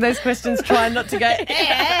answering those questions, trying not to go,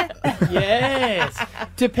 Yes.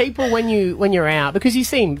 Do people, when you're out, because you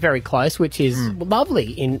seem very close, which is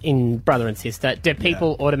lovely in brother and sister, do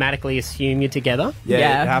people automatically assume you're together?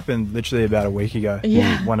 Yeah, it happened literally about a week ago.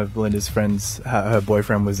 Yeah. One of Belinda's friends, her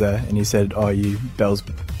boyfriend was there, and he said, "Oh, you Belle's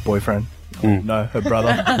boyfriend?" No, her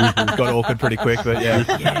brother. Got awkward pretty quick, but yeah.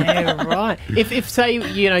 Yeah, right. If say,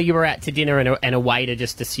 you were out to dinner and a waiter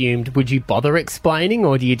just assumed, would you bother explaining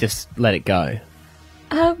or do you just let it go?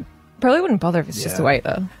 Probably wouldn't bother if it's just a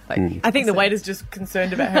waiter. Like, I think the waiter's just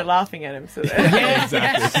concerned about her laughing at him. So Yeah,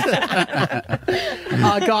 exactly.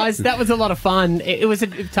 Guys, that was a lot of fun. It was a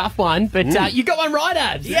tough one, but you got one right,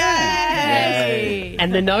 Abs. Yay!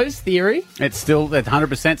 And the nose theory? It's still at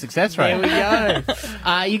 100% success rate. There we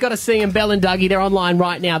go. You got to see them, Belle and Dougie. They're online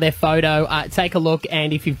right now, their photo. Take a look,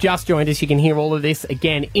 and if you've just joined us, you can hear all of this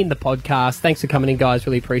again in the podcast. Thanks for coming in, guys.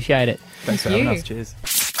 Really appreciate it. Thanks for having us. Cheers.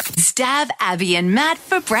 Stab Abby and Matt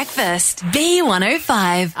for breakfast.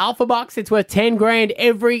 B105. Alpha Bucks, it's worth 10 grand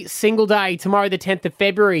every single day. Tomorrow, the 10th of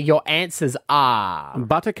February, your answers are...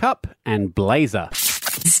 Buttercup and Blazer.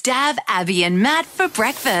 Stab Abby and Matt for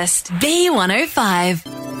breakfast. B105.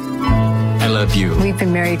 I love you. We've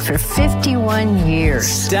been married for 51 years.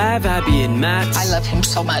 Stab Abby and Matt. I love him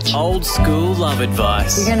so much. Old school love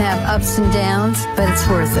advice. You're going to have ups and downs, but it's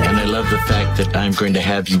worth it. And I love the fact that I'm going to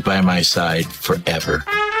have you by my side forever.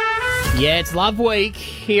 Yeah, it's Love Week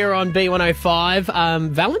here on B105.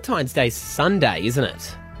 Valentine's Day's Sunday, isn't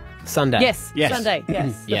it? Sunday. Yes, Sunday.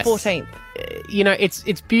 Yes, the Yes. 14th.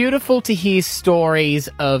 It's beautiful to hear stories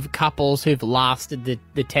of couples who've lasted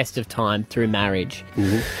the test of time through marriage.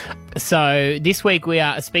 So this week we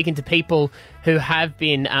are speaking to people who have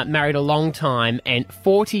been married a long time, and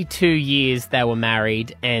 42 years they were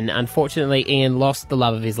married, and unfortunately Ian lost the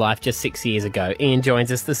love of his life just 6 years ago. Ian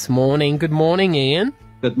joins us this morning. Good morning, Ian.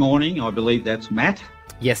 Good morning. I believe that's Matt.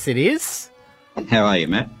 Yes, it is. How are you,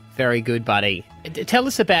 Matt? Very good, buddy. Tell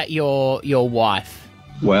us about your wife.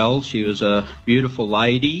 Well, she was a beautiful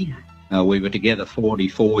lady. We were together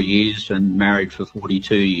 44 years and married for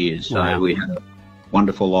 42 years. So Wow. we had a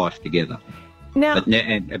wonderful life together. Now,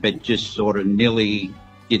 but just sort of nearly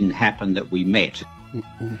didn't happen that we met,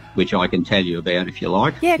 which I can tell you about if you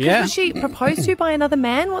like. Yeah, because was she proposed to by another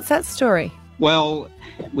man? What's that story? Well,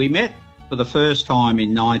 we met for the first time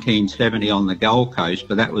in 1970 on the Gold Coast,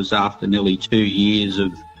 but that was after nearly 2 years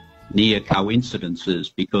of near coincidences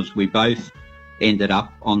because we both ended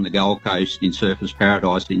up on the Gold Coast in Surfers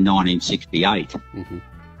Paradise in 1968.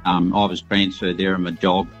 I was transferred there on my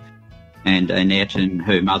job, and Annette and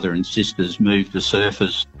her mother and sisters moved to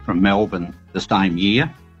Surfers from Melbourne the same year.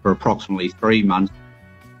 For approximately 3 months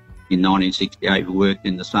in 1968, we worked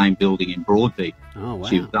in the same building in Broadbeach. Oh, wow.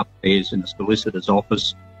 She was upstairs in a solicitor's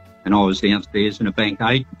office, and I was downstairs in a bank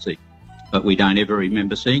agency. But we don't ever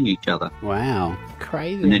remember seeing each other. Wow.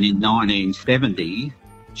 Crazy. And then in 1970,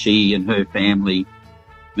 she and her family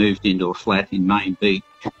moved into a flat in Main Beach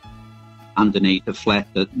underneath a flat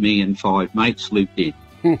that me and 5 mates lived in.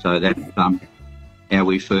 So that's how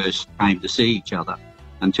we first came to see each other.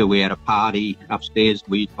 Until we had a party upstairs,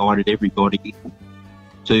 we invited everybody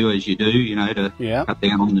to, as you do, you know, to cut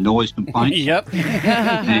down on the noise complaints.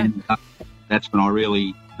 And that's when I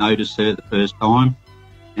really noticed her the first time.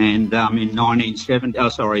 And in November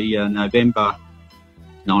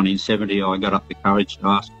 1970, I got up the courage to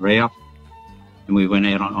ask her out. And we went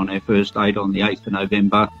out on our first date on the 8th of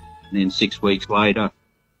November. And then 6 weeks later,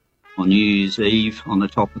 on New Year's Eve, on the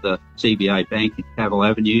top of the CBA Bank in Cavill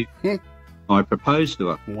Avenue, I proposed to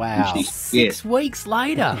her. Wow. 6 weeks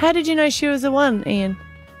later. How did you know she was the one, Ian?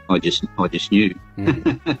 I just knew.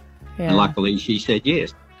 And luckily she said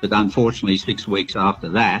yes. But unfortunately, 6 weeks after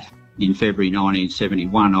that, in February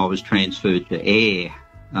 1971, I was transferred to Ayr,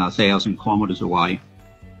 1,000 kilometres away.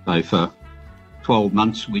 So for 12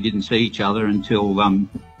 months we didn't see each other until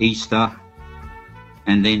Easter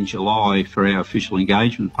and then July for our official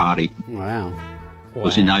engagement party. Wow.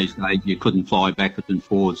 Because in those days you couldn't fly backwards and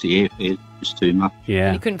forwards, the airfare was too much.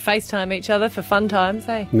 Yeah. You couldn't FaceTime each other for fun times,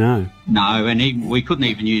 eh? No. No, and we couldn't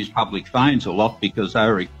even use public phones a lot because they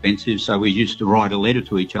were expensive, so we used to write a letter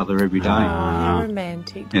to each other every day. Oh, how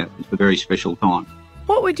romantic. Yeah, it was a very special time.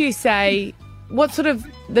 What would you say, what's sort of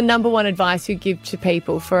the number one advice you give to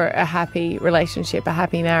people for a happy relationship, a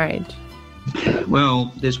happy marriage?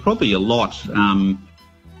 Well, there's probably a lot.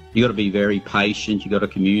 You got to be very patient. You got to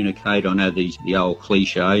communicate. I know the old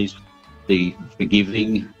cliches. Be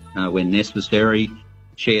forgiving when necessary.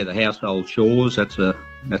 Share the household chores. That's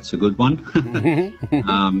a good one.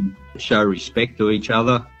 Show respect to each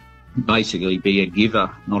other. Basically, be a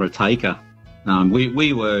giver, not a taker.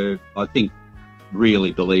 We were, I think,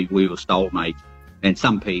 really believe we were soulmates. And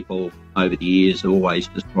some people over the years have always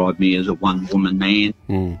described me as a one-woman man.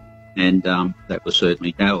 And that was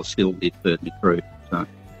certainly, Dale still did certainly true. So.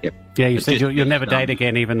 Yep. Yeah, you said you'll never date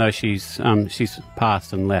again, even though she's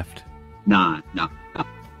passed and left. No,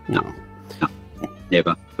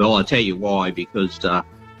 never. Well, I'll tell you why, because,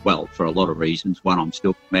 for a lot of reasons. One, I'm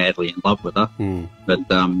still madly in love with her. But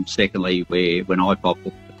secondly, when I pop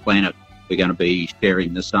off the planet, we're going to be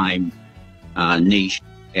sharing the same niche.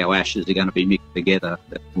 Our ashes are going to be mixed together.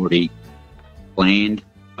 That's already planned.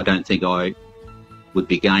 I don't think I would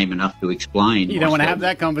be game enough to explain. You don't want to have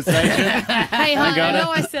that conversation. Hey, I know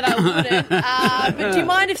I said I wouldn't. But do you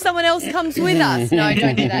mind if someone else comes with us? No,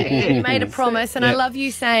 don't do that. You made a promise, and I love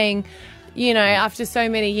you saying, you know, after so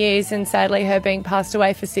many years and sadly her being passed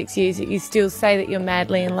away for 6 years, that you still say that you're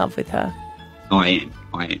madly in love with her. I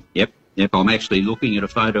am. Yep. I'm actually looking at a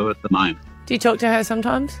photo at the moment. Do you talk to her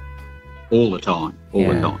sometimes? All the time.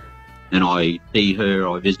 And I see her,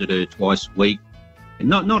 I visit her twice a week.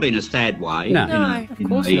 Not in a sad way. No, of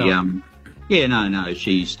course not. No.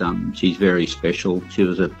 She's very special. She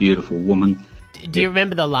was a beautiful woman. Do you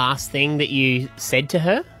remember the last thing that you said to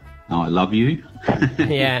her? I love you.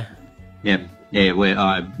 Yeah. Yeah.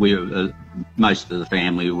 We were most of the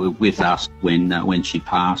family were with us when she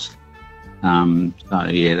passed.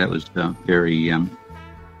 That was very.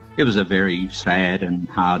 It was a very sad and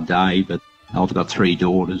hard day, but I've got 3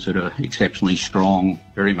 daughters that are exceptionally strong,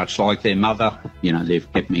 very much like their mother. You know, they've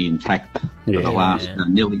kept me intact for the last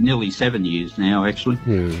nearly 7 years now, actually.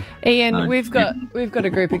 Ian, we've got a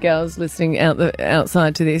group of girls listening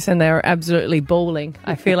outside to this, and they're absolutely bawling.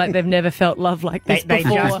 I feel like they've never felt love like this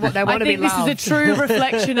before. They want to be loved. I think this is a true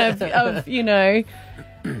reflection of you know.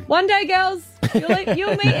 One day, girls,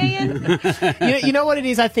 you'll meet Ian. You know what it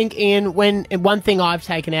is, I think, Ian, one thing I've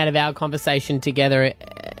taken out of our conversation together,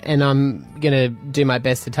 and I'm going to do my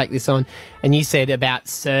best to take this on, and you said about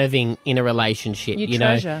serving in a relationship. You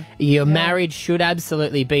treasure. Your marriage should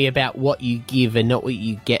absolutely be about what you give and not what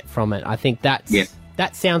you get from it. I think that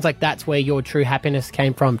sounds like that's where your true happiness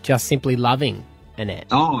came from, just simply loving Annette.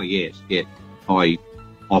 Oh, yes. I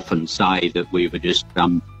often say that we were just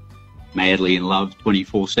madly in love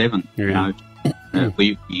 24/7. Yeah.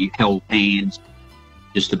 We held hands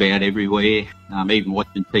just about everywhere. Even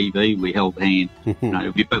watching TV, we held hands.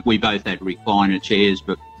 We both had recliner chairs,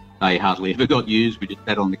 but they hardly ever got used. We just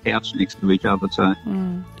sat on the couch next to each other. So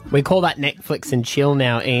we call that Netflix and chill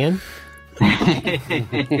now, Ian.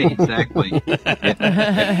 Exactly.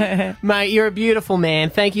 Mate, you're a beautiful man.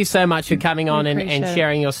 Thank you so much for coming on and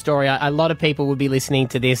sharing your story. A lot of people will be listening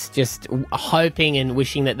to this just hoping and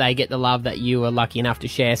wishing that they get the love that you are lucky enough to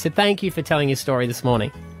share. So thank you for telling your story this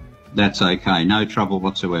morning. That's okay. No trouble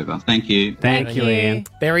whatsoever. Thank you. Thank you, Ian.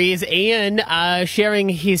 There he is, Ian, sharing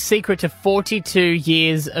his secret to 42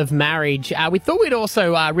 years of marriage. We thought we'd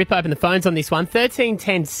also rip open the phones on this one. 13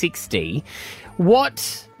 10 60.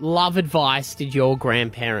 What love advice did your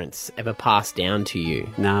grandparents ever pass down to you?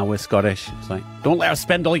 Nah, we're Scottish. It's like, don't let her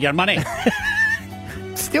spend all your money.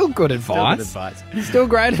 Still good advice. Still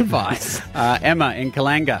great advice. Emma in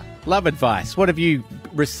Kalanga, love advice. What have you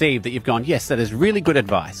received that you've gone, yes, that is really good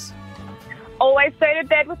advice? Always go to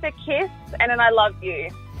bed with a kiss and an I love you.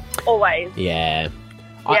 Always. Yeah.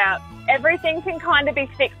 Yeah. Everything can kind of be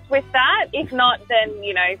fixed with that. If not, then,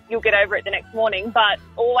 you'll get over it the next morning. But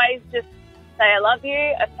always just say I love you,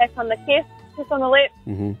 a peck on the kiss on the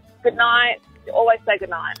lips, good night. Always say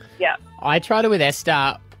good night. Yeah. I tried it with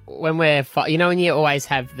Esther when we're, when you always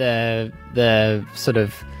have the sort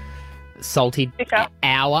of salty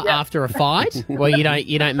hour after a fight where you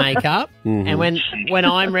don't make up. And when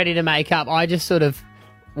I'm ready to make up, I just sort of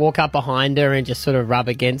walk up behind her and just sort of rub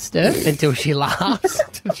against her until she laughs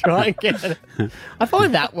to try and get it. I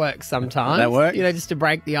find that works sometimes. That works? Just to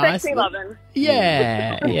break the ice. Sexy loving.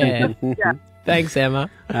 Yeah. Yeah. Thanks, Emma.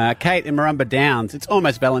 Kate in Marumba Downs, it's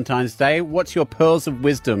almost Valentine's Day. What's your pearls of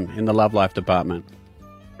wisdom in the love life department?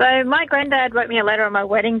 So my granddad wrote me a letter on my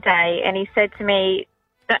wedding day, and he said to me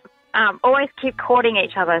that always keep courting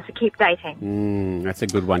each other, so keep dating. That's a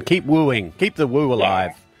good one. Keep wooing. Keep the woo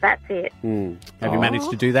alive. That's it. Have you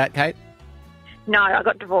managed to do that, Kate? No, I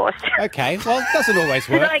got divorced. Okay, well, it doesn't always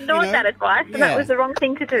work. I ignored that advice, and that was the wrong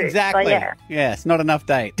thing to do. Exactly. So, yeah. Yes, not enough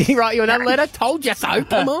date. Did he write you another letter? Told you so.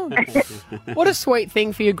 Come on. What a sweet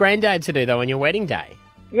thing for your granddad to do, though, on your wedding day.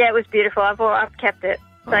 Yeah, it was beautiful. I've kept it.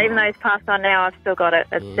 So even though it's passed on now, I've still got it.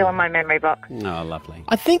 It's still in my memory box. Oh, lovely.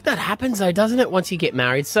 I think that happens, though, doesn't it, once you get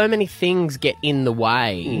married? So many things get in the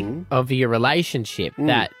way of your relationship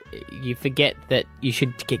that you forget that you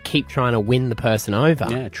should keep trying to win the person over.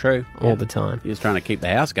 Yeah, true. All the time. You're just trying to keep the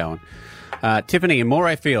house going. Tiffany in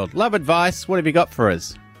Morayfield, love advice. What have you got for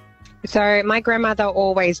us? So my grandmother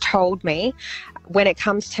always told me when it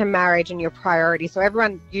comes to marriage and your priorities, so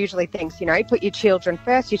everyone usually thinks, put your children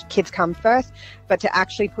first, your kids come first, but to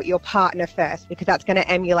actually put your partner first, because that's going to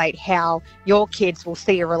emulate how your kids will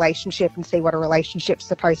see a relationship and see what a relationship's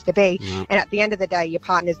supposed to be. And at the end of the day, your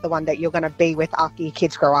partner's the one that you're going to be with after your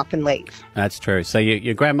kids grow up and leave. That's true. So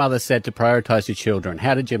your grandmother said to prioritise your children.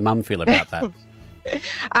 How did your mum feel about that?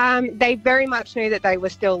 They very much knew that they were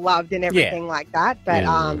still loved and everything like that,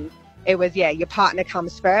 but it was, your partner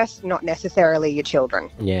comes first, not necessarily your children.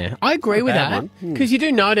 Yeah, I agree with that, because you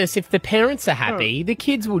do notice if the parents are happy, the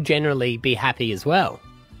kids will generally be happy as well.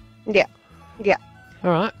 Yeah. All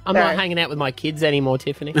right, I'm not hanging out with my kids anymore,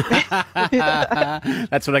 Tiffany.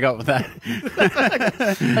 That's what I got with that.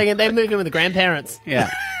 They're moving with the grandparents. Yeah.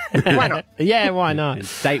 Why not? Yeah, why not?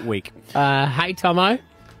 It's date week. Hey, Tomo.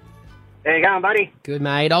 How you going, buddy? Good,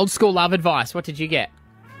 mate. Old school love advice. What did you get?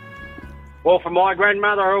 Well, from my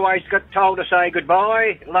grandmother, I always got told to say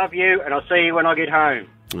goodbye, love you, and I'll see you when I get home.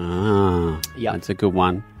 That's a good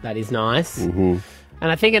one. That is nice. And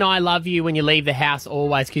I think an I love you when you leave the house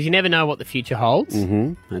always, because you never know what the future holds.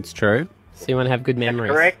 That's true. So you want to have good memories.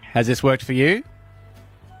 That's correct. Has this worked for you?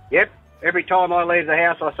 Yep. Every time I leave the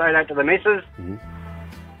house, I say that to the missus.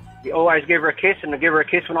 You always give her a kiss, and I give her a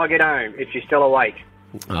kiss when I get home, if she's still awake.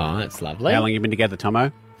 Oh, that's lovely. How long have you been together,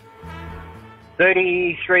 Tomo?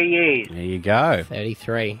 33 years. There you go.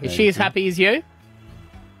 33. Is she as happy as you?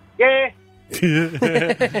 Yeah.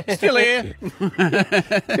 Still here.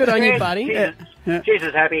 Good on you, buddy. She's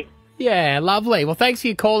as happy. Yeah, lovely. Well, thanks for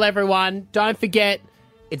your call, everyone. Don't forget,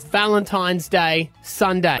 it's Valentine's Day,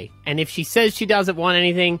 Sunday. And if she says she doesn't want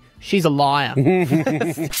anything, she's a liar.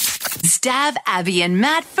 Stab Abby and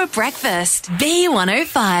Matt for breakfast.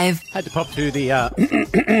 B105. Had to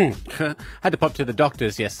pop to the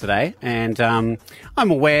doctors yesterday, and I'm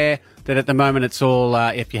aware that at the moment it's all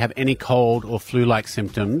if you have any cold or flu-like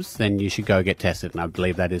symptoms, then you should go get tested, and I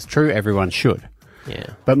believe that is true. Everyone should.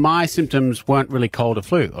 Yeah. But my symptoms weren't really cold or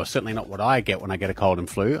flu, or certainly not what I get when I get a cold and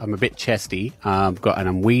flu. I'm a bit chesty, and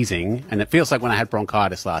I'm wheezing, and it feels like when I had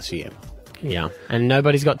bronchitis last year. Yeah, and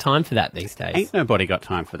nobody's got time for that these days. Ain't nobody got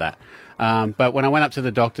time for that. But when I went up to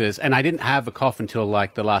the doctors, and I didn't have a cough until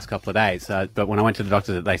like the last couple of days, but when I went to the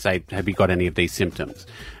doctors, they say, have you got any of these symptoms?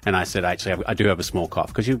 And I said, actually, I do have a small cough,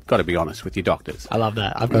 because you've got to be honest with your doctors. I love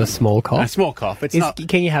that. I've got a small cough. A small cough. It's not...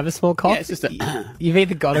 Can you have a small cough? Yeah, it's just a... You've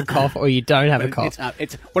either got a cough or you don't have a cough.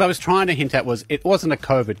 It's what I was trying to hint at was it wasn't a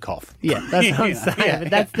COVID cough. Yeah, that's what I'm saying. Yeah. But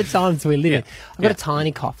that's the times we live in. I've got a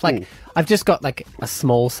tiny cough. Like, I've just got like a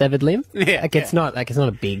small severed limb. Yeah, like it's not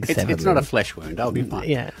a big severed limb. It's not a flesh wound. I'll be fine.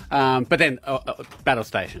 Yeah. But then battle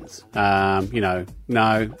stations. Masks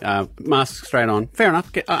straight on. Fair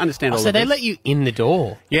enough. I understand all of So they this. let you in the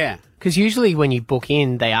door. Yeah. Because usually when you book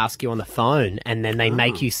in, they ask you on the phone and then they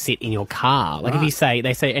make you sit in your car. Like if you say,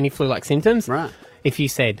 they say any flu-like symptoms. Right. If you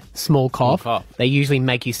said small cough, they usually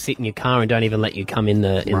make you sit in your car and don't even let you come in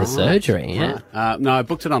the surgery. Yeah. Right. No, I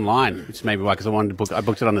booked it online, which may be why, because I wanted to book. I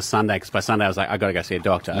booked it on the Sunday, because by Sunday I was like, I got to go see a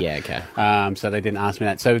doctor. Yeah. Okay. So they didn't ask me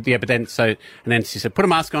that. So yeah, and then she said, put a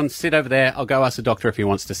mask on, sit over there. I'll go ask the doctor if he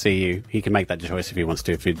wants to see you. He can make that choice if he wants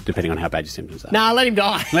to, depending on how bad your symptoms are. Nah, let him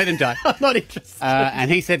die. Let him die. I'm not interested.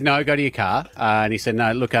 And he said, no, go to your car. And he said,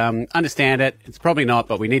 no, look, understand it. It's probably not,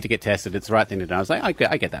 but we need to get tested. It's the right thing to do. I was like,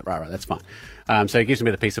 I get that. Right, that's fine. So he gives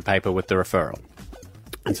me the piece of paper with the referral.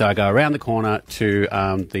 And so I go around the corner to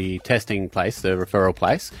the testing place, the referral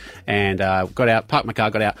place, and got out, parked my car,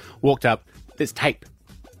 got out, walked up. There's tape.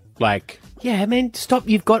 Like... Yeah, man, stop.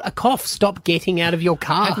 You've got a cough. Stop getting out of your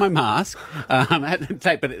car. I had my mask. I had the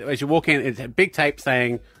tape, but as you walk in, it's a big tape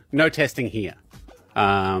saying, no testing here.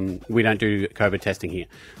 We don't do COVID testing here.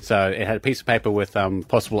 So it had a piece of paper with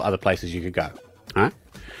possible other places you could go. All right?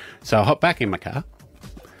 So I hopped back in my car,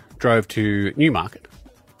 drove to Newmarket.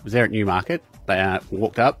 Was there at Newmarket. They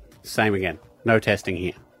walked up, same again. No testing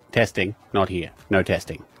here. Testing, not here. No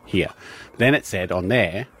testing here. Then it said on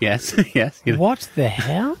there, yes. What the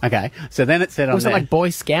hell? Okay, so then it said on was there. Was it like Boy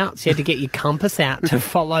Scouts? You had to get your compass out to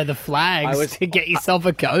follow the flags to get yourself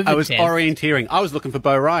a COVID I was test. orienteering. I was looking for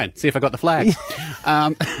Bo Ryan, see if I got the flags.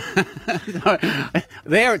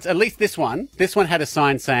 There, it's at least this one. This one had a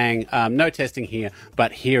sign saying, no testing here,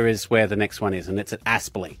 but here is where the next one is, and it's at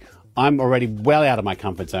Aspley. I'm already well out of my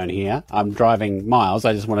comfort zone here. I'm driving miles.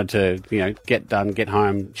 I just wanted to, get done, get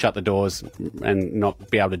home, shut the doors, and not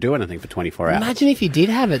be able to do anything for 24 hours. Imagine if you did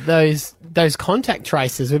have it. Those contact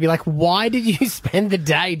tracers would be like, why did you spend the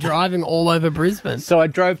day driving all over Brisbane? So I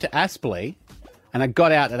drove to Aspley, and I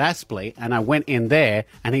got out at Aspley, and I went in there,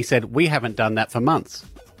 and he said, we haven't done that for months.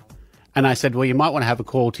 And I said, well, you might want to have a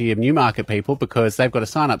call to your Newmarket people, because they've got a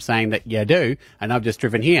sign up saying that you do, and I've just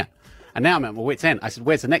driven here. And now I'm at my wit's end. I said,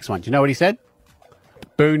 where's the next one? Do you know what he said?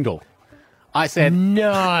 Boondle. I said...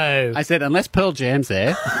 No. I said, unless Pearl Jam's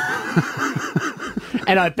there...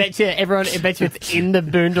 And I bet you it's in the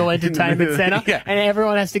Boondle Entertainment Centre, and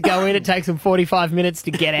everyone has to go in. It takes them 45 minutes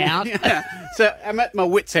to get out. So I'm at my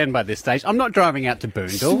wit's end by this stage. I'm not driving out to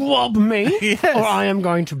Boondle. Swab me, or I am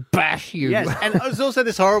going to bash you. Yes, and it was also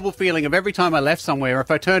this horrible feeling of every time I left somewhere,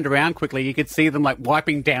 if I turned around quickly, you could see them like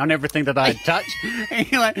wiping down everything that I had touched.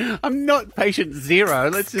 And you're like, I'm not patient zero.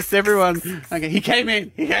 Let's just everyone... Okay, he came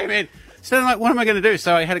in. So I'm like, what am I going to do?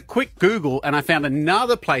 So I had a quick Google, and I found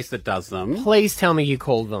another place that does them. Please tell me you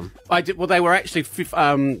called them. I did. Well, they were actually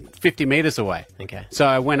 50 metres away. Okay. So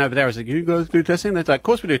I went over there. I was like, you guys do testing? They're like, of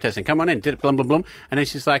course we do testing. Come on in. Did it, blum, blum, blum. And then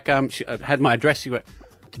she's like, she had my address. She went,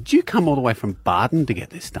 did you come all the way from Barden to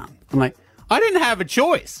get this done? I'm like, I didn't have a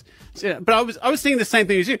choice. So, but I was thinking the same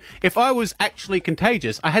thing as you. If I was actually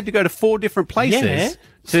contagious, I had to go to 4 different places. Yeah.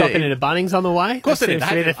 Stopping at a Bunnings on the way? Of course I did.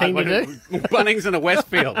 The thing to do. Bunnings and a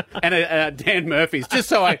Westfield and a Dan Murphy's, just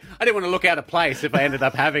so I didn't want to look out of place if I ended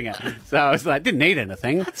up having it. So I was like, didn't need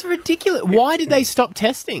anything. That's ridiculous. Why did they stop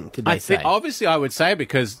testing, did they say? Obviously, I would say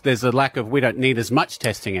because there's a lack of, we don't need as much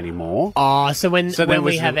testing anymore. Oh, so when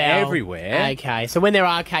we have our... everywhere. Okay, so when there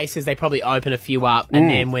are cases, they probably open a few up,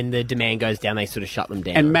 and then when the demand goes down, they sort of shut them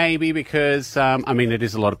down. And maybe because, it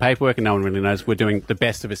is a lot of paperwork, and no one really knows we're doing the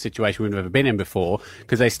best of a situation we've never been in before,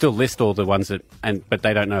 because they still list all the ones but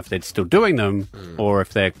they don't know if they're still doing them or if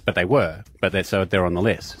they were, but they're on the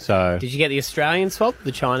list. So did you get the Australian swab,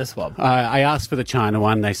 the China swab? I asked for the China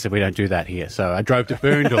one. They said we don't do that here. So I drove to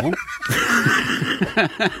Boondle,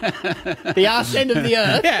 the arse end of the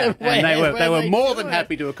earth. Yeah, and they were more than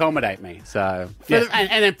happy to accommodate me. So yes. and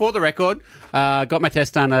then for the record, got my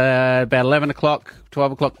test done about 11 o'clock.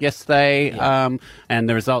 12 o'clock yesterday, and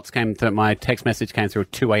the results my text message came through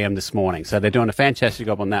at 2 a.m. this morning. So they're doing a fantastic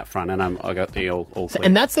job on that front, and I got the all clear.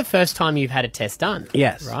 And that's the first time you've had a test done?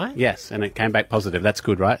 Yes. Right? Yes, and it came back positive. That's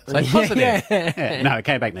good, right? So positive. Yeah. No, it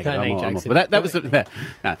came back negative. I'm off. But that was no.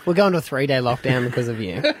 We're going to a 3-day lockdown because of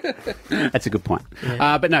you. That's a good point.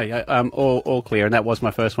 Yeah. But no, all clear, and that was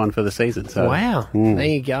my first one for the season. So wow, there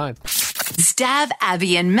you go. Stab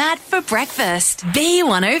Abby and Matt for breakfast.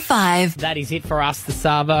 B105. That is it for us this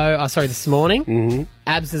morning. Mm-hmm.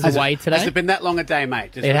 Abs is away today. Has it been that long a day,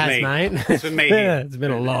 mate? It has, mate. Just for me here. It's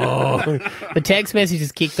been a long... The text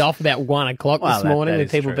messages kicked off about 1 o'clock this morning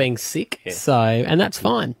with people being sick. Yeah. So, and that's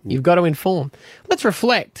fine. You've got to inform. Let's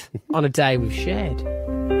reflect on a day we've shared.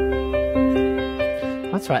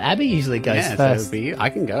 That's right. Abby usually goes first. So it'll be you. I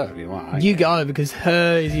can go if you want. You go because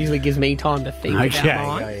hers usually gives me time to think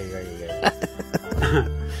about mine.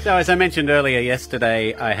 So, as I mentioned earlier,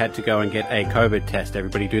 yesterday I had to go and get a COVID test.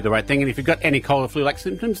 Everybody do the right thing. And if you've got any cold or flu-like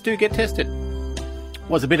symptoms, do get tested. It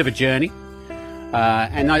was a bit of a journey.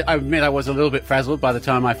 And I admit I was a little bit frazzled by the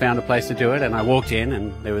time I found a place to do it. And I walked in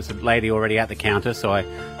and there was a lady already at the counter. So I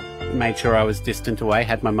made sure I was distant away,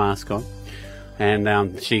 had my mask on.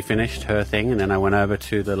 And she finished her thing. And then I went over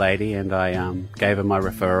to the lady and I gave her my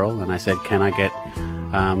referral. And I said, can I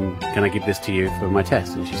give this to you for my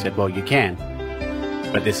test? And she said, well, you can.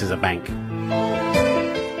 But this is a bank.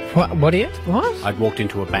 What? I'd walked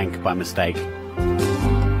into a bank by mistake.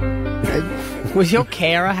 Was your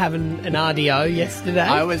carer having an RDO yesterday?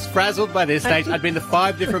 I was frazzled by this stage. I'd been to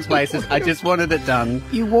 5 different places. I just wanted it done.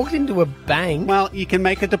 You walked into a bank? Well, you can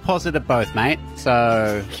make a deposit at both, mate.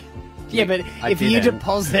 So... Yeah, but if you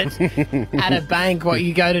deposit at a bank,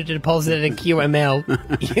 you go to deposit at a QML,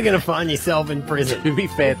 you're going to find yourself in prison. To be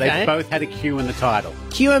fair, they both had a Q in the title.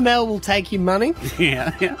 QML will take your money.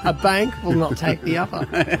 Yeah. A bank will not take the upper.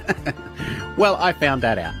 Well, I found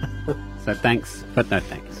that out. So thanks, but no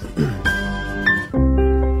thanks.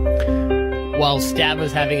 While Stab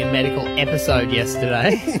was having a medical episode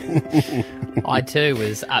yesterday, I too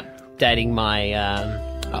was updating my...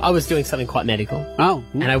 I was doing something quite medical. Oh.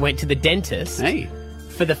 And I went to the dentist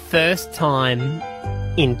for the first time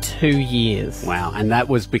in 2 years. Wow. And that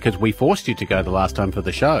was because we forced you to go the last time for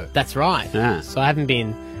the show. That's right. Yeah. So I haven't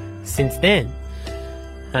been since then.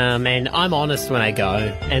 And I'm honest when I go.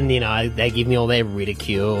 And, they give me all their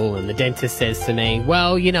ridicule. And the dentist says to me,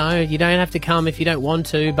 well, you don't have to come if you don't want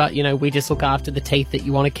to. But, we just look after the teeth that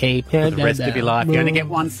you want to keep. For the rest of your life. You only get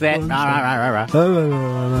one set.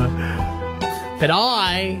 But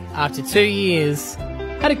I, after 2 years,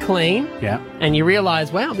 had a clean. Yeah. And you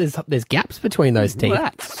realise, wow, there's gaps between those teeth. Well,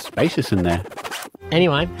 that's spacious in there.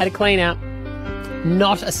 Anyway, had a clean out.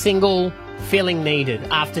 Not a single filling needed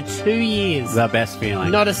after 2 years. The best feeling.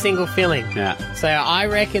 Not a single filling. Yeah. So I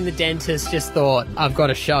reckon the dentist just thought, I've got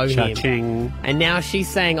to show him. Cha-ching. And now she's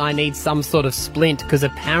saying I need some sort of splint because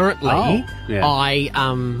apparently I,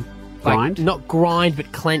 not grind,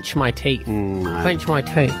 but clench my teeth. Clench my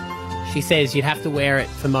teeth. She says you'd have to wear it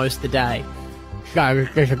for most of the day. So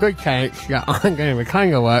there's a good chance that I'm going to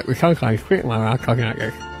return to work with some kind of split my mouth talking like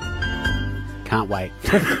this. Can't wait.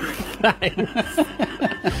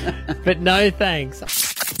 But no thanks.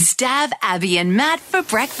 Stab Abby and Matt for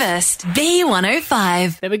breakfast.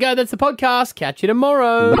 B105. There we go. That's the podcast. Catch you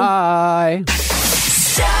tomorrow. Bye.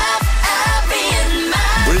 Stab Abby and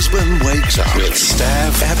Matt. Brisbane wakes up with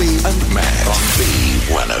Stab, Abby and Matt on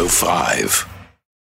B105.